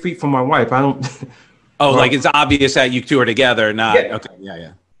 3 feet from my wife. I don't. Oh, well, like, it's obvious that you two are together, not. Yeah. Okay. Yeah.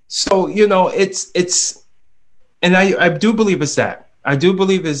 Yeah. So, you know, it's, and I do believe it's that. I do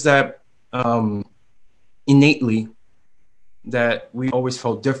believe is that innately that we always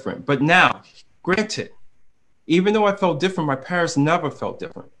felt different. But now, granted, even though I felt different, my parents never felt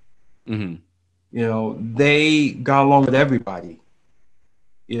different. Mm-hmm. You know, they got along with everybody.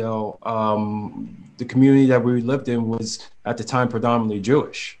 You know, the community that we lived in was at the time predominantly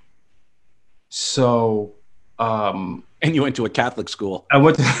Jewish. So, and you went to a Catholic school. I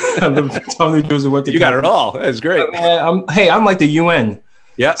went to totally Jews. Went to you Catholic. Got it all. That's great. I'm like the UN.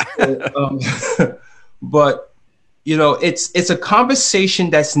 Yeah. So, but you know, it's a conversation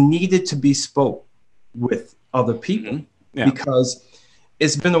that's needed to be spoke with other people. Mm-hmm. Yeah. Because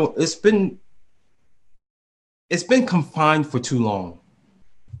it's been confined for too long.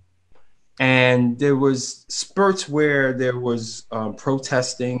 And there was spurts where there was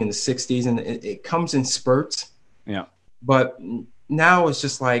protesting in the 60s, and it comes in spurts. Yeah. But now it's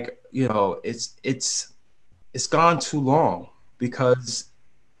just like, you know, it's gone too long, because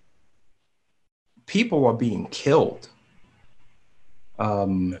people are being killed.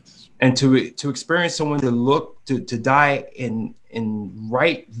 And to experience someone to die in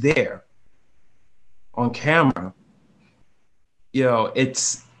right there on camera, you know,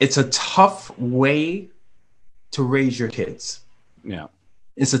 it's a tough way to raise your kids. Yeah.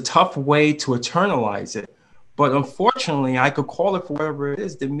 It's a tough way to eternalize it. But unfortunately, I could call it for whatever it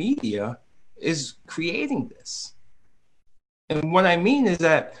is, the media is creating this. And what I mean is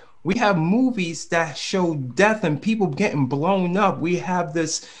that we have movies that show death and people getting blown up. We have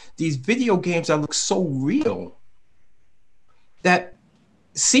these video games that look so real that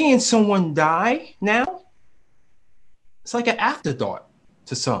seeing someone die now, it's like an afterthought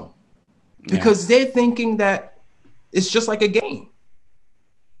to some, because they're thinking that it's just like a game.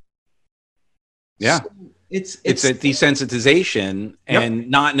 Yeah. So it's a desensitization, and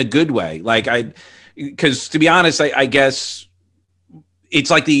not in a good way. Like, because to be honest, I guess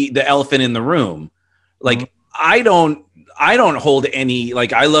it's like the elephant in the room. Like, mm-hmm. I don't hold any,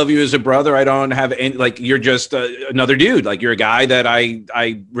 like, I love you as a brother. I don't have any, like, you're just another dude. Like, you're a guy that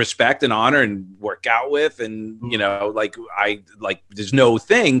I respect and honor and work out with. And, you know, like, there's no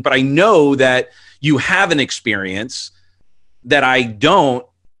thing, but I know that you have an experience that I don't.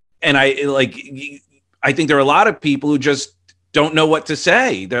 And I think there are a lot of people who just don't know what to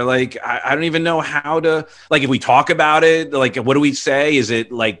say. They're like, I don't even know how to, like, if we talk about it, like, what do we say? Is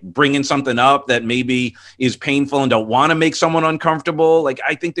it like bringing something up that maybe is painful and don't want to make someone uncomfortable? Like,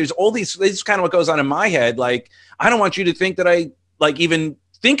 I think there's all these, this is kind of what goes on in my head. Like, I don't want you to think that I like even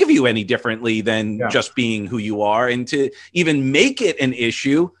think of you any differently than just being who you are. And to even make it an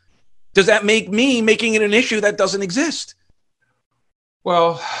issue, does that make me making it an issue that doesn't exist?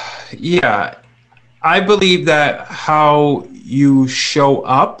 Well, yeah. I believe that how you show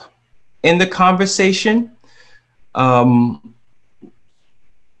up in the conversation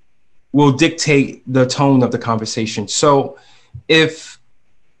will dictate the tone of the conversation. So if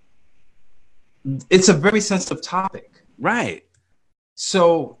it's a very sensitive topic. Right.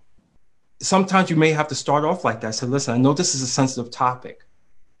 So sometimes you may have to start off like that. So listen, I know this is a sensitive topic,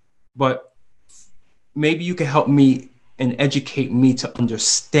 but maybe you can help me and educate me to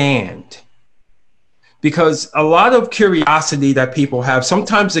understand. Because a lot of curiosity that people have,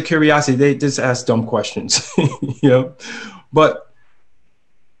 sometimes the curiosity, they just ask dumb questions, you know, but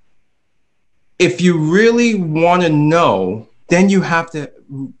if you really want to know, then you have to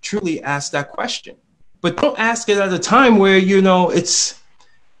truly ask that question. But don't ask it at a time where, you know, it's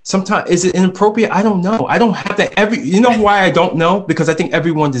sometimes, is it inappropriate? I don't know. I don't have that you know why I don't know? Because I think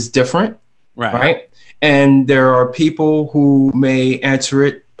everyone is different, right? And there are people who may answer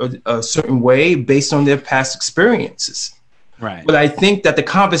it a certain way based on their past experiences. Right. But I think that the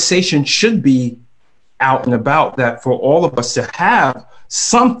conversation should be out and about, that for all of us to have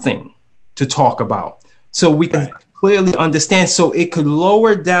something to talk about so we can clearly understand, so it could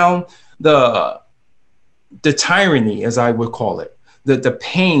lower down the tyranny, as I would call it, the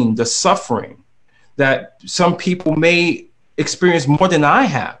pain, the suffering that some people may experience more than I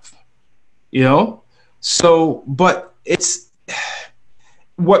have, you know? So, but it's,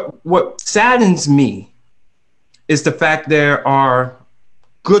 what saddens me is the fact there are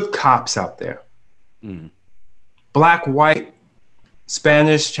good cops out there. Black, white,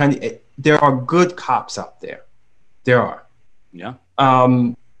 Spanish, Chinese, there are good cops out there. There are. Yeah.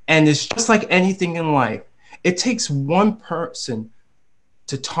 And it's just like anything in life. It takes one person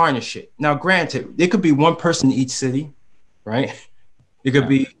to tarnish it. Now, granted, it could be one person in each city, right? It could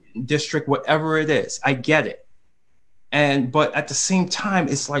be district, whatever it is. I get it. But at the same time,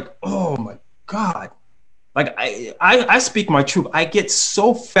 it's like, oh my God. Like I speak my truth. I get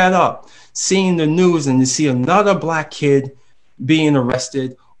so fed up seeing the news and to see another black kid being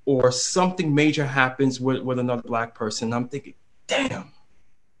arrested or something major happens with another black person. I'm thinking, damn,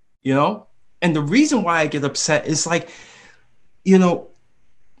 you know? And the reason why I get upset is like, you know,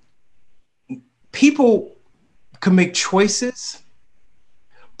 people can make choices,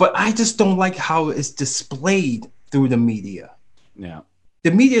 but I just don't like how it's displayed through the media. Yeah.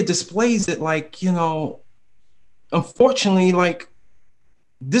 The media displays it like, you know, unfortunately, like,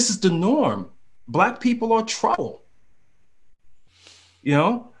 this is the norm. Black people are trouble, you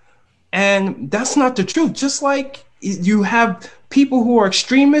know? And that's not the truth. Just like you have people who are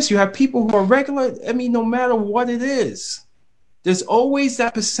extremists, you have people who are regular. I mean, no matter what it is, there's always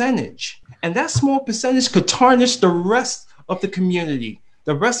that percentage. And that small percentage could tarnish the rest of the community,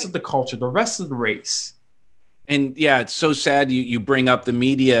 the rest of the culture, the rest of the race. And yeah, it's so sad you bring up the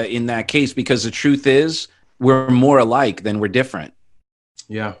media in that case, because the truth is we're more alike than we're different.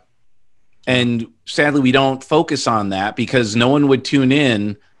 Yeah. And sadly, we don't focus on that because no one would tune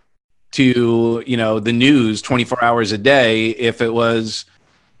in to, you know, the news 24 hours a day if it was,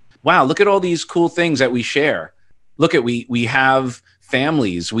 wow, look at all these cool things that we share. Look at, we have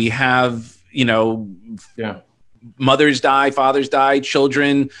families, we have, you know, mothers die, fathers die,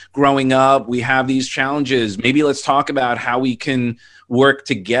 children growing up. We have these challenges. Maybe let's talk about how we can work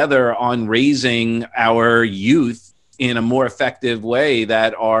together on raising our youth in a more effective way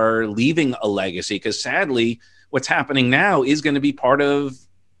that are leaving a legacy. Because sadly, what's happening now is going to be part of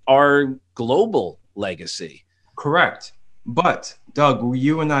our global legacy. Correct. But Doug,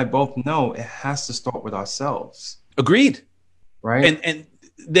 you and I both know it has to start with ourselves. Agreed. Right. And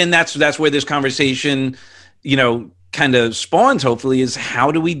then that's where this conversation, you know, kind of spawns, hopefully, is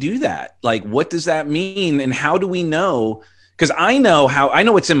how do we do that? Like, what does that mean? And how do we know? Because I know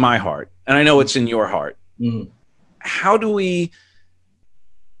what's in my heart and I know what's in your heart. Mm-hmm. How do we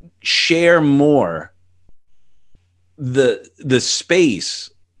share more the space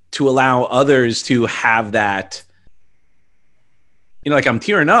to allow others to have that? You know, like, I'm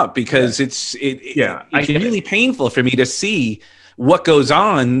tearing up because it's really painful for me to see what goes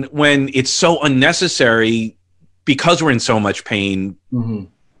on when it's so unnecessary because we're in so much pain. Mm-hmm.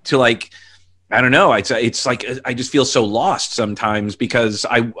 To, like, I don't know. It's like I just feel so lost sometimes because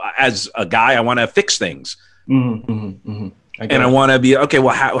as a guy, I want to fix things. Mm-hmm, mm-hmm, mm-hmm. And I want to be, okay,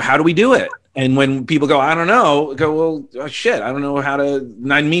 well, how do we do it? And when people go, I don't know, go, well, oh, shit, I don't know how to,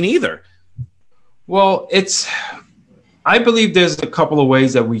 I mean, either. Well, I believe there's a couple of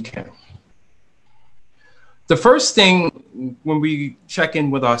ways that we can. The first thing, when we check in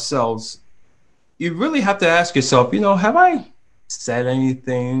with ourselves, you really have to ask yourself, you know, have I said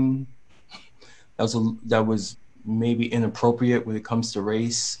anything that was maybe inappropriate when it comes to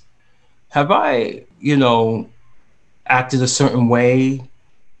race? Have I, you know, acted a certain way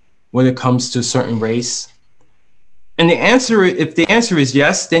when it comes to a certain race? And if the answer is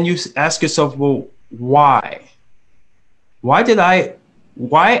yes, then you ask yourself, well, why? Why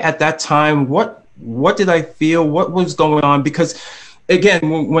at that time, what did I feel? What was going on? Because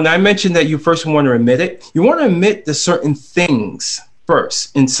again, when I mentioned that you first want to admit it, you want to admit the certain things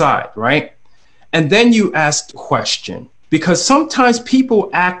first inside, right? And then you ask the question, because sometimes people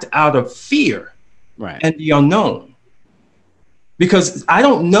act out of fear, right, and the unknown. Because I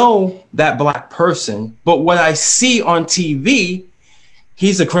don't know that black person, but what I see on TV,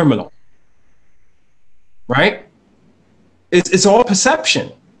 he's a criminal, right? It's all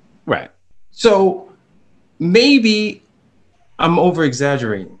perception. right. So maybe I'm over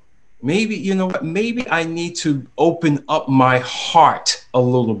exaggerating. Maybe, you know what? Maybe I need to open up my heart a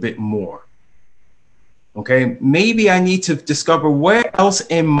little bit more. Okay. Maybe I need to discover where else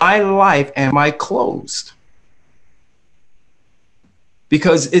in my life am I closed?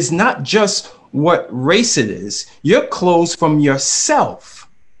 Because it's not just what race it is. You're closed from yourself.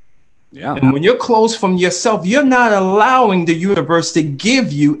 Yeah. And when you're closed from yourself, you're not allowing the universe to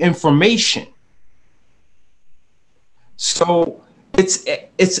give you information. So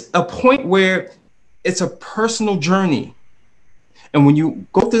it's a point where it's a personal journey. And when you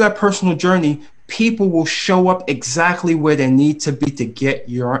go through that personal journey, people will show up exactly where they need to be to get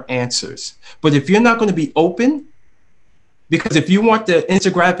your answers. But if you're not going to be open, because if you want the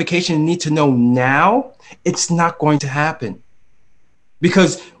instant gratification and need to know now, it's not going to happen.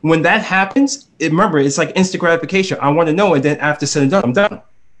 Because when that happens, remember, it's like instant gratification. I want to know, and then after said and done, I'm done.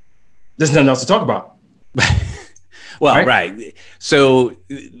 There's nothing else to talk about. Well, right. So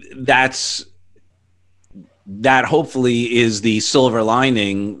that hopefully is the silver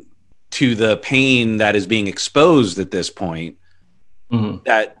lining to the pain that is being exposed at this point,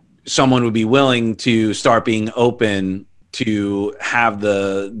 that someone would be willing to start being open to have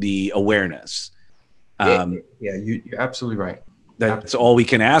the awareness. You're absolutely right. That's all we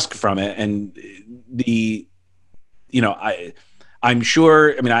can ask from it. And I'm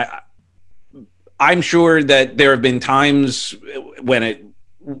sure, I'm sure that there have been times when it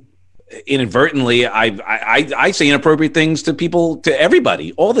inadvertently, I say inappropriate things to people, to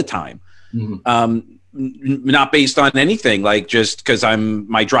everybody all the time. Not based on anything, like just because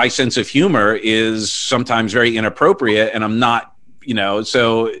my dry sense of humor is sometimes very inappropriate, and I'm not,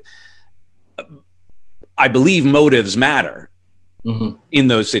 so I believe motives matter in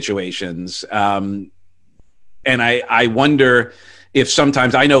those situations. And I wonder if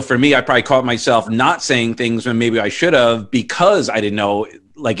sometimes, I know for me, I probably caught myself not saying things when maybe I should have, because I didn't know,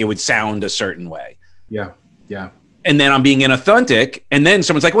 like, it would sound a certain way. Yeah. And then I'm being inauthentic, and then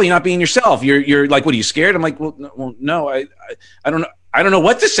someone's like, "Well, you're not being yourself. You're like, what, are you scared?" I'm like, "Well, no, I don't know. I don't know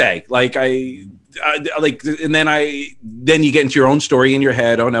what to say." Like, and then you get into your own story in your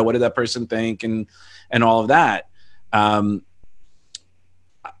head. Oh no, what did that person think? And all of that.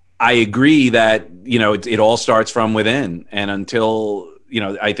 I agree that, it all starts from within, and until,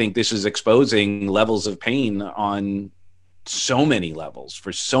 I think this is exposing levels of pain on so many levels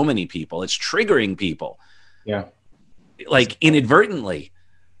for so many people. It's triggering people. Yeah. Like inadvertently,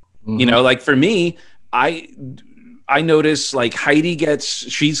 like for me, I notice, like,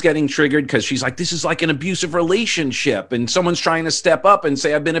 she's getting triggered because she's like, this is like an abusive relationship, and someone's trying to step up and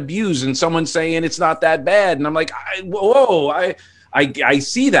say I've been abused, and someone's saying it's not that bad, and I'm like, I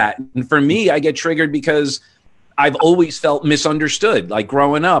see that. And for me, I get triggered because I've always felt misunderstood. Like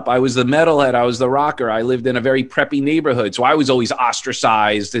growing up, I was the metalhead, I was the rocker. I lived in a very preppy neighborhood, so I was always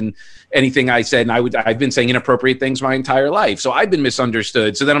ostracized, and anything I said, and I've been saying inappropriate things my entire life. So I've been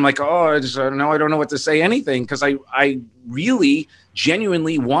misunderstood. So then I'm like, I don't know what to say anything, because I really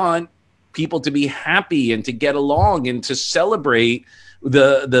genuinely want people to be happy and to get along and to celebrate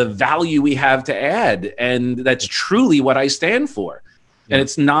the value we have to add. And that's truly what I stand for. And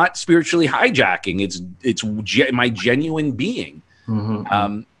it's not spiritually hijacking. It's my genuine being.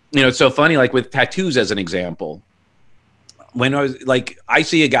 It's so funny, like with tattoos as an example. When I was like, I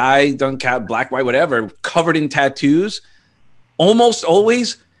see a guy, black, white, whatever, covered in tattoos, almost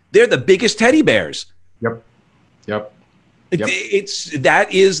always they're the biggest teddy bears. Yep.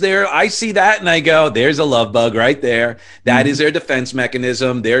 I see that and I go, there's a love bug right there. That is their defense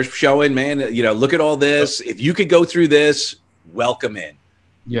mechanism. They're showing, man, look at all this. If you could go through this, welcome in.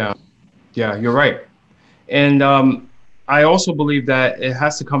 Yeah, you're right. And I also believe that it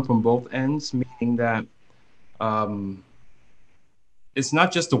has to come from both ends, meaning that it's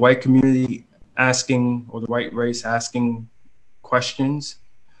not just the white community asking, or the white race asking questions,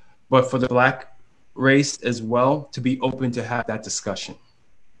 but for the black race as well to be open to have that discussion.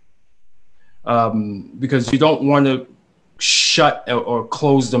 Because you don't want to shut or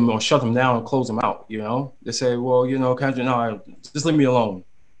close them, or shut them down and close them out. They say, well, Kendra, no, just leave me alone,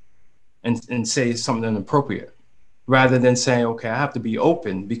 and say something inappropriate, rather than saying, okay, I have to be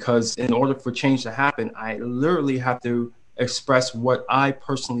open, because in order for change to happen, I literally have to express what I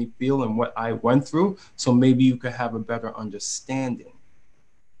personally feel and what I went through, so maybe you could have a better understanding.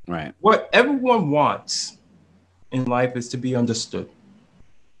 Right. What everyone wants in life is to be understood.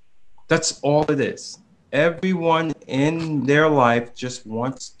 That's all it is. Everyone in their life just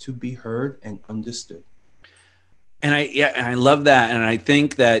wants to be heard and understood. And I love that. And I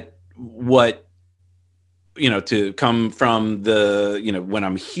think that what, to come from the, when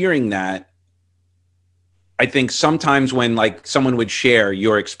I'm hearing that, I think sometimes when like someone would share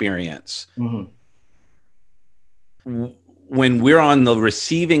your experience, when we're on the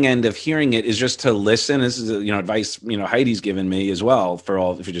receiving end of hearing it, is just to listen. This is, advice, Heidi's given me as well for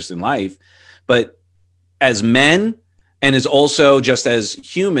all, if you're just in life, but as men and as also just as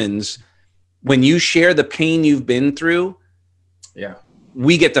humans, when you share the pain you've been through,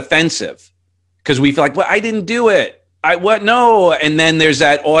 we get defensive because we feel like, well, I didn't do it. No. And then there's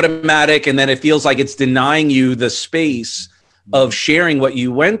that automatic, and then it feels like it's denying you the space of sharing what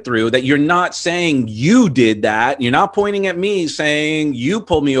you went through, that you're not saying you did that. You're not pointing at me saying you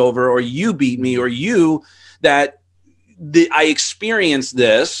pulled me over or you beat me or I experienced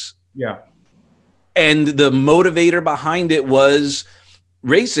this. Yeah. And the motivator behind it was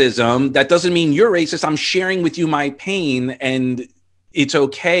racism. That doesn't mean you're racist. I'm sharing with you my pain, and it's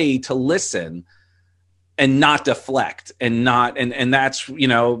okay to listen and not deflect and that's,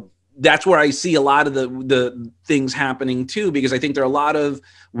 that's where I see a lot of the things happening too, because I think there are a lot of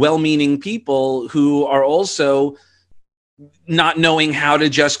well-meaning people who are also not knowing how to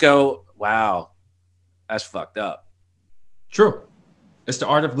just go, wow, that's fucked up. True. It's the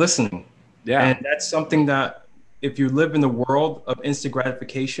art of listening. Yeah. And that's something that if you live in the world of instant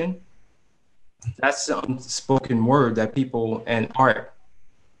gratification, that's the unspoken word that people and art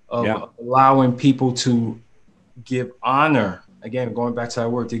of allowing people to give honor. Again, going back to that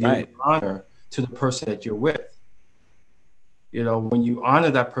word, to give honor to the person that you're with. When you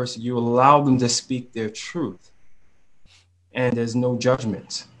honor that person, you allow them to speak their truth. And there's no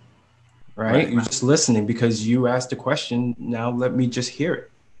judgment, right? You're just listening because you asked a question. Now let me just hear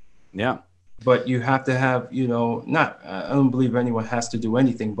it. Yeah. But you have to have, I don't believe anyone has to do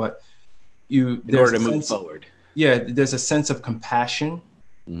anything, but in order to move forward. Yeah, there's a sense of compassion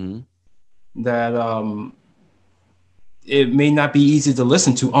that it may not be easy to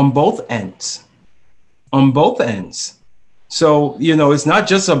listen to on both ends. So, it's not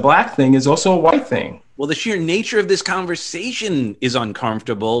just a black thing, it's also a white thing. Well, the sheer nature of this conversation is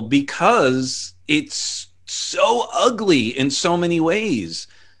uncomfortable because it's so ugly in so many ways.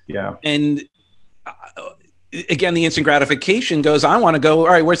 Yeah. And again, the instant gratification goes, I want to go, all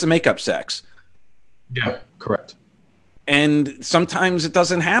right, where's the makeup sex? Yeah, correct. And sometimes it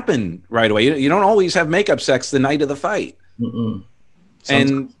doesn't happen right away. You don't always have makeup sex the night of the fight.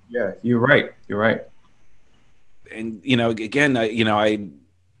 And yeah, you're right. And, again,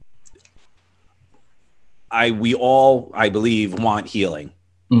 we all, I believe, want healing.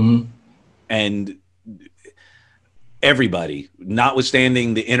 And everybody,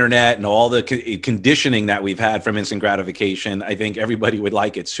 notwithstanding the internet and all the conditioning that we've had from instant gratification, I think everybody would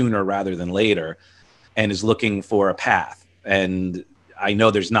like it sooner rather than later and is looking for a path. And I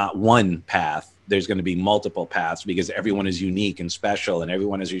know there's not one path. There's going to be multiple paths because everyone is unique and special, and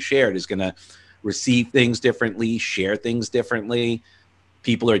everyone, as you shared, is going to receive things differently, share things differently.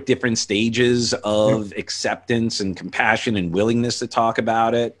 People are at different stages of acceptance and compassion and willingness to talk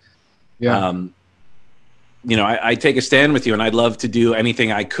about it. Yeah. I take a stand with you, and I'd love to do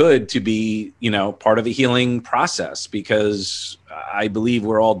anything I could to be, part of a healing process, because I believe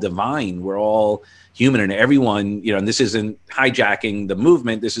we're all divine. We're all human, and everyone, and this isn't hijacking the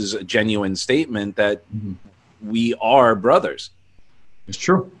movement. This is a genuine statement that we are brothers. It's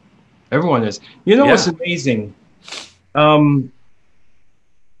true. Everyone is. What's amazing?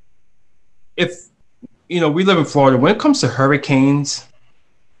 If, we live in Florida, when it comes to hurricanes,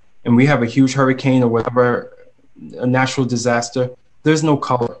 and we have a huge hurricane or whatever, a natural disaster, there's no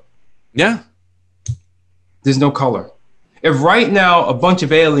color. Yeah. There's no color. If right now a bunch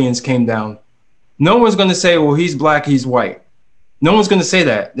of aliens came down, no one's going to say, well, he's black, he's white. No one's going to say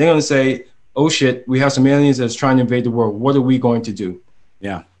that. They're going to say, oh, shit, we have some aliens that's trying to invade the world. What are we going to do?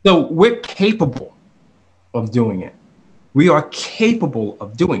 Yeah. So we're capable of doing it. We are capable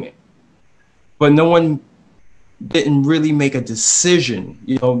of doing it. But no one didn't really make a decision.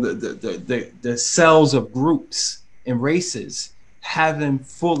 The cells of groups and races haven't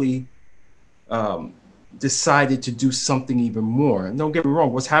fully decided to do something even more. And don't get me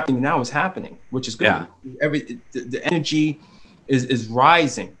wrong, what's happening now is happening, which is good. Yeah. The energy is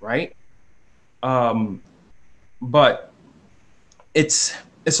rising, right? But it's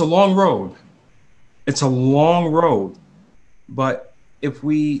a long road. It's a long road. But if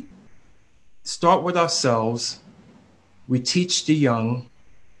we start with ourselves, we teach the young,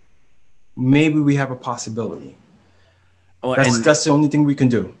 maybe we have a possibility. Well, That's the only thing we can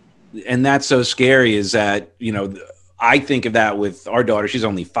do. And that's so scary is that, you know, I think of that with our daughter. She's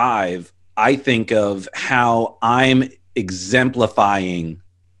only 5. I think of how I'm exemplifying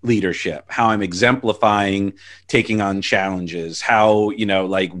leadership, how I'm exemplifying taking on challenges, how, you know,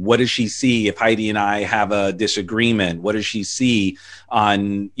 like, what does she see if Heidi and I have a disagreement? What does she see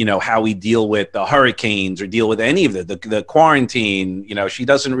on, you know, how we deal with the hurricanes or deal with any of the quarantine? You know, she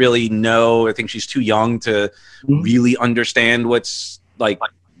doesn't really know. I think she's too young to really understand what's like.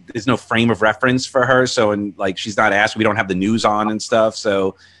 There's no frame of reference for her. So, and like, she's not asked, we don't have the news on and stuff.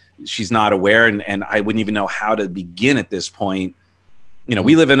 So she's not aware. And I wouldn't even know how to begin at this point. You know,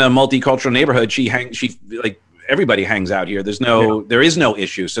 we live in a multicultural neighborhood. She like, everybody hangs out here. There is no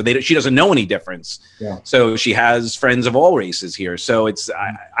issue. So she doesn't know any difference. Yeah. So she has friends of all races here. So it's,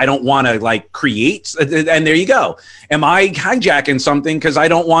 I don't want to like create, and there you go. Am I hijacking something? Cause I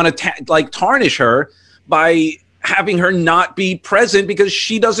don't want to tarnish her by having her not be present because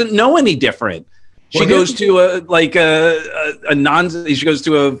she doesn't know any different. She goes to she goes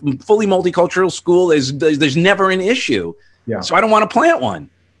to a fully multicultural school. There's never an issue. Yeah. So I don't want to plant one.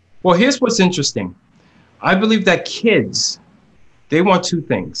 Well, here's what's interesting. I believe that kids, they want 2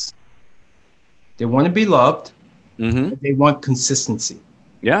 things. They want to be loved. And they want consistency.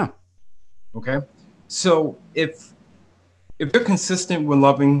 Yeah. Okay. So if you're consistent with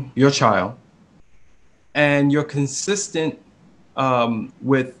loving your child, and you're consistent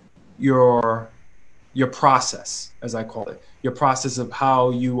with your process, as I call it, your process of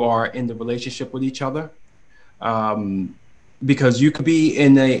how you are in the relationship with each other. Because you could be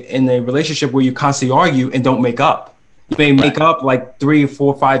in a relationship where you constantly argue and don't make up. You may make up like 3 or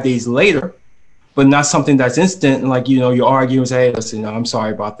 4 or 5 days later, but not something that's instant. And like, you know, you argue and say, hey, listen, I'm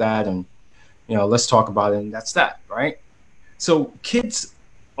sorry about that. And, you know, let's talk about it. And that's that, right? So kids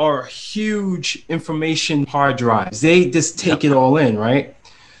are huge information hard drives. They just take it all in, right?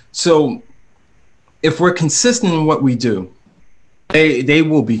 So if we're consistent in what we do, they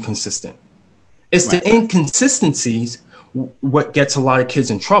will be consistent. It's the inconsistencies what gets a lot of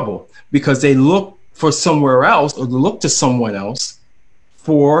kids in trouble, because they look for somewhere else, or they look to someone else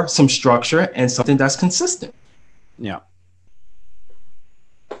for some structure and something that's consistent. Yeah.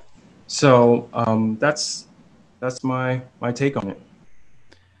 So that's my take on it.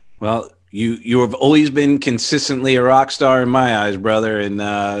 Well, you have always been consistently a rock star in my eyes, brother, and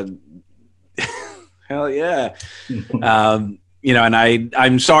hell yeah. You know, and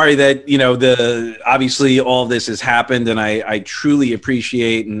I'm sorry that, you know, obviously all this has happened, and I truly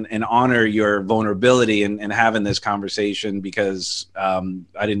appreciate and honor your vulnerability and having this conversation, because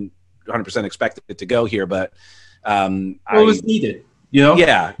I didn't 100% expect it to go here, but it was needed, you know?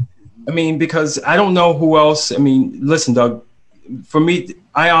 Yeah. I mean, because I don't know who else. I mean, listen, Doug, for me,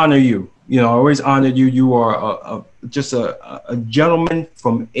 I honor you. You know, I always honored you. You are just a gentleman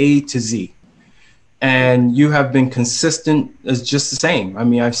from A to Z. And you have been consistent as just the same. I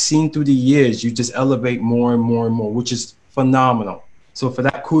mean, I've seen through the years, you just elevate more and more and more, which is phenomenal. So for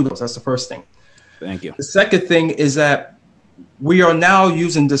that, kudos. That's the first thing. Thank you. The second thing is that we are now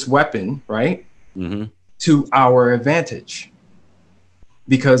using this weapon, right, to our advantage.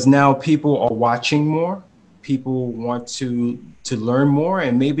 Because now people are watching more. People want to learn more,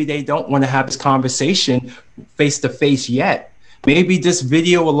 and maybe they don't want to have this conversation face to face yet. Maybe this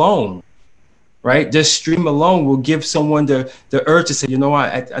video alone, right? This stream alone will give someone the urge to say, you know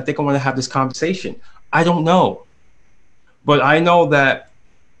what, I think I want to have this conversation. I don't know. But I know that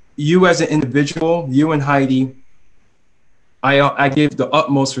you as an individual, you and Heidi, I give the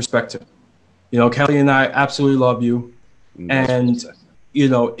utmost respect to. You know, Kelly and I absolutely love you. And, you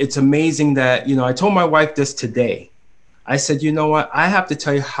know, it's amazing that, you know, I told my wife this today. I said, you know what, I have to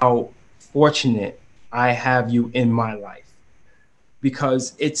tell you how fortunate I have you in my life.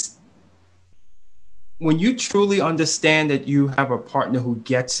 Because it's, when you truly understand that you have a partner who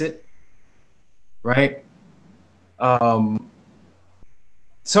gets it, right?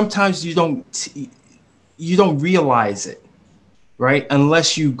 Sometimes you don't realize it, right?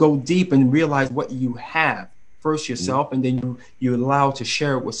 Unless you go deep and realize what you have first yourself, and then you allow to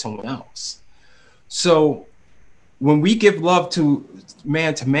share it with someone else. So when we give love to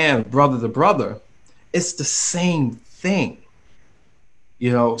man, brother to brother, it's the same thing,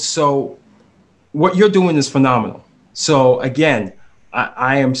 you know? So what you're doing is phenomenal. So again,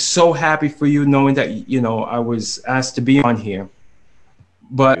 I am so happy for you, knowing that, you know, I was asked to be on here.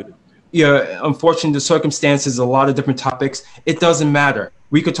 But yeah, unfortunately, the circumstances, a lot of different topics, it doesn't matter.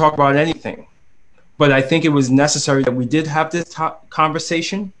 We could talk about anything. But I think it was necessary that we did have this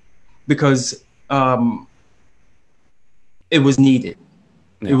conversation because it was needed.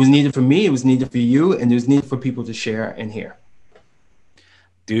 Yeah. It was needed for me, it was needed for you, and it was needed for people to share and hear.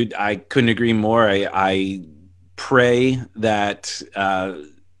 Dude, I couldn't agree more. I pray that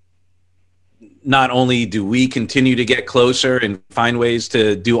not only do we continue to get closer and find ways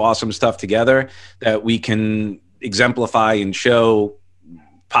to do awesome stuff together, that we can exemplify and show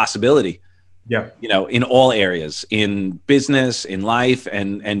possibility. Yeah. You know, in all areas, in business, in life,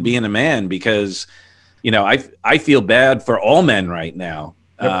 and being a man, because, you know, I feel bad for all men right now.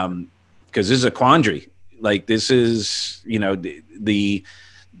 Yep. Because this is a quandary. Like, this is, you know, the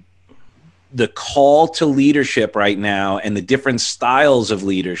call to leadership right now, and the different styles of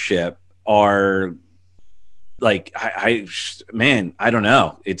leadership are like, man, I don't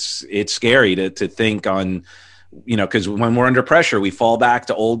know. It's scary to think on, you know, because when we're under pressure, we fall back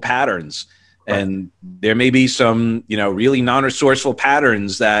to old patterns. Right. And there may be some, you know, really non-resourceful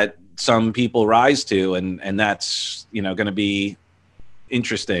patterns that some people rise to, and that's, you know, going to be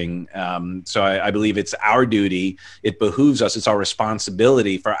interesting. So I believe it's our duty. It behooves us. It's our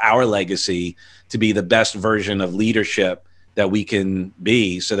responsibility for our legacy to be the best version of leadership that we can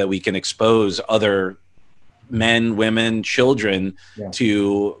be, so that we can expose other men, women, children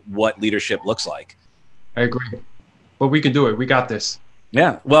to what leadership looks like. I agree. But we can do it. We got this.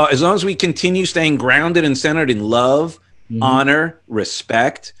 Yeah. Well, as long as we continue staying grounded and centered in love, honor,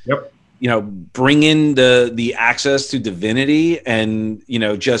 respect, you know, bring in the access to divinity, and, you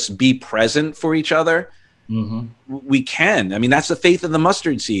know, just be present for each other. We can. I mean, that's the faith of the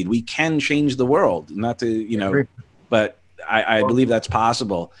mustard seed. We can change the world. Not to, you know, but I believe that's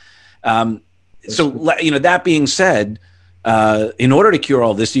possible. So, you know, that being said, in order to cure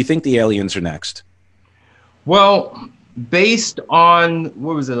all this, do you think the aliens are next? Well, based on,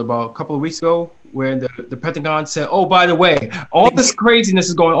 what was it, about a couple of weeks ago, where the Pentagon said, oh, by the way, all this craziness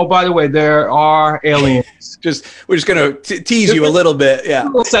is going, oh, by the way, there are aliens. We're just going to tease you a little bit. Yeah. A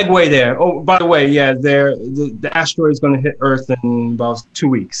little segue there. Oh, by the way, yeah, the asteroid is going to hit Earth in about 2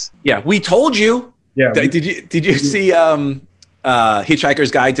 weeks. Yeah, we told you. Yeah. Did you see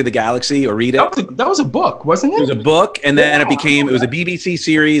Hitchhiker's Guide to the Galaxy, or read it? That was a book, wasn't it? It was a book, and then it was a BBC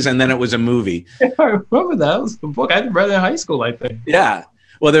series, and then it was a movie. I remember that. It was a book. I read it in high school, I think. Yeah.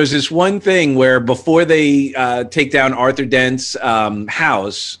 Well, there's this one thing where before they take down Arthur Dent's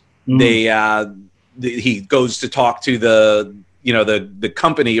house, he goes to talk to the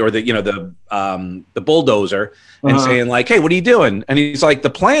company, or the bulldozer, and saying like, hey, what are you doing? And he's like, the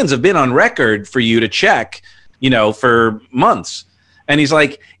plans have been on record for you to check, you know, for months. And he's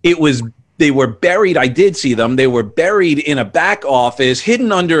like, they were buried. I did see them. They were buried in a back office,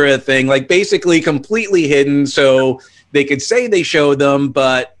 hidden under a thing, like basically completely hidden. So they could say they showed them,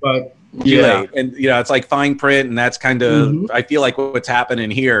 but yeah. And, you know, it's like fine print. And that's kind of, I feel like what's happening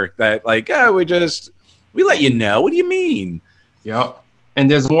here, that like, we let you know. What do you mean? Yeah.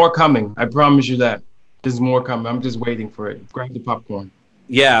 And there's more coming. I promise you that. There's more coming. I'm just waiting for it. Grab the popcorn.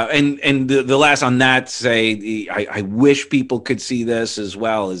 Yeah, and the last on that, say, I wish people could see this as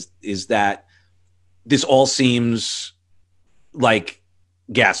well, is that this all seems like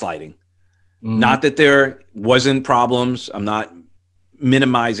gaslighting. Not that there wasn't problems. I'm not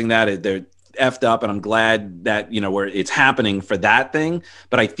minimizing that. They're effed up, and I'm glad that, you know, where it's happening for that thing.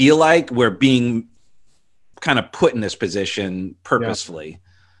 But I feel like we're being kind of put in this position purposefully. Yeah.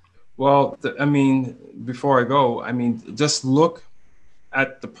 Well, I mean, before I go, I mean, just look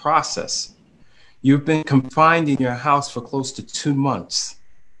at the process. You've been confined in your house for close to 2 months.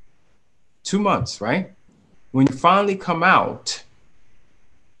 2 months, right? When you finally come out,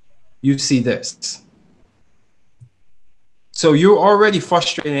 you see this. So you're already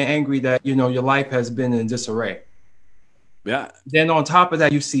frustrated and angry that, you know, your life has been in disarray. Yeah. Then on top of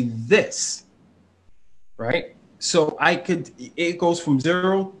that, you see this, right? So it goes from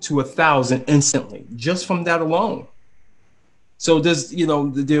 0 to 1,000 instantly, just from that alone. So there's, you know,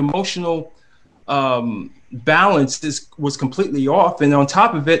 the emotional balance was completely off. And on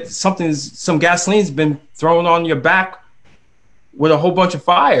top of it, some gasoline's been thrown on your back with a whole bunch of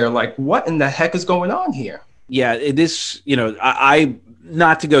fire. Like, what in the heck is going on here? Yeah, this, you know, I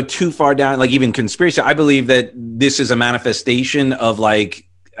not to go too far down, like even conspiracy, I believe that this is a manifestation of, like,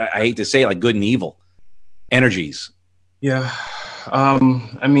 I hate to say it, like good and evil energies. Yeah.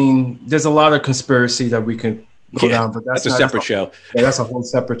 I mean, there's a lot of conspiracy that we can go down, but that's a separate show. Yeah, that's a whole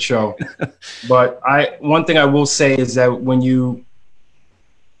separate show. But one thing I will say is that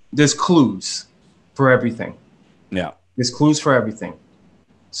there's clues for everything. Yeah. There's clues for everything.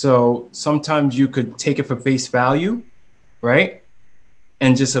 So sometimes you could take it for face value, right?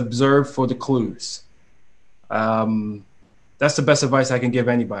 And just observe for the clues. That's the best advice I can give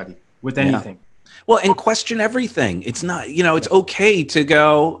anybody with anything. Well, and question everything. It's not, it's okay to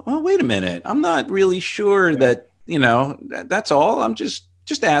go, oh, wait a minute. I'm not really sure that, that's all. I'm just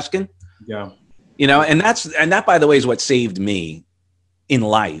asking. Yeah. And that, by the way, is what saved me in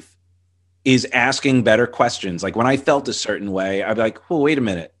life, is asking better questions. Like when I felt a certain way, I'd be like, oh, wait a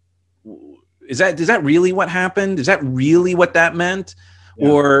minute. Is that really what happened? Is that really what that meant? Yeah.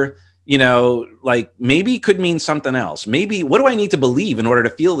 Or, like maybe it could mean something else. Maybe what do I need to believe in order to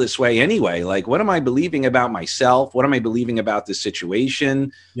feel this way anyway? Like, what am I believing about myself? What am I believing about this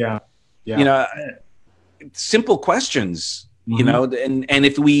situation? Yeah. Yeah. Simple questions, and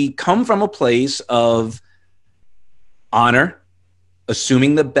if we come from a place of honor,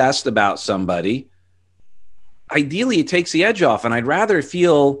 assuming the best about somebody, ideally it takes the edge off. And I'd rather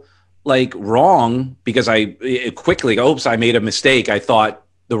feel like wrong because I quickly go, oops, I made a mistake. I thought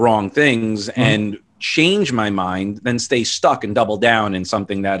the wrong things and change my mind than stay stuck and double down in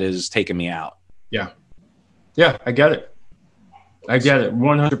something that is taking me out. Yeah. Yeah. I get it.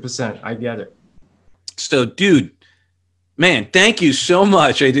 100%. I get it. So dude, man, thank you so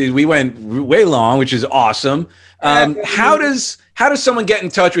much. We went way long, which is awesome. How does someone get in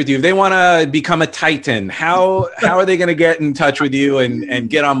touch with you if they want to become a Titan? How are they going to get in touch with you and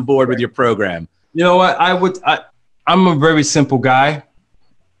get on board with your program? You know what? I'm a very simple guy,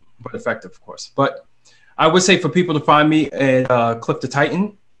 but effective, of course. But I would say for people to find me at Cliff the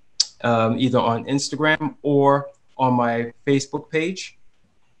Titan, either on Instagram or on my Facebook page.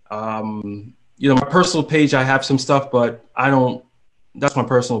 My personal page, I have some stuff, but that's my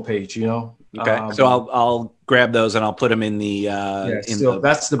personal page, Okay. So I'll grab those and I'll put them in the,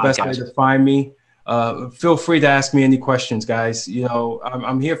 that's the best way to find me. Feel free to ask me any questions, guys.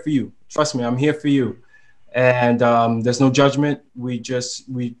 I'm here for you. Trust me, I'm here for you. And there's no judgment. We just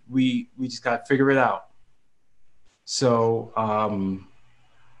got to figure it out. So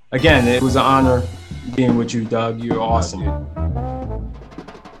again, it was an honor being with you, Doug. You're awesome.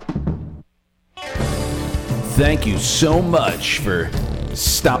 Thank you so much for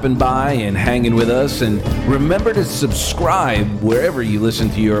stopping by and hanging with us. And remember to subscribe wherever you listen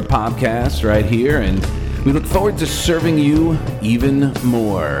to your podcast right here. And we look forward to serving you even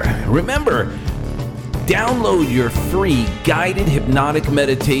more. Remember, download your free guided hypnotic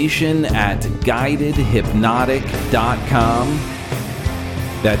meditation at guidedhypnotic.com.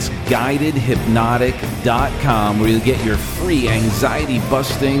 That's guidedhypnotic.com, where you'll get your free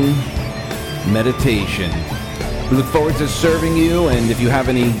anxiety-busting meditation. We look forward to serving you, and if you have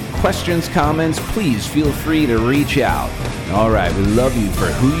any questions, comments, please feel free to reach out. All right, we love you for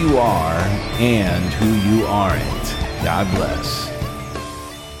who you are and who you aren't. God bless.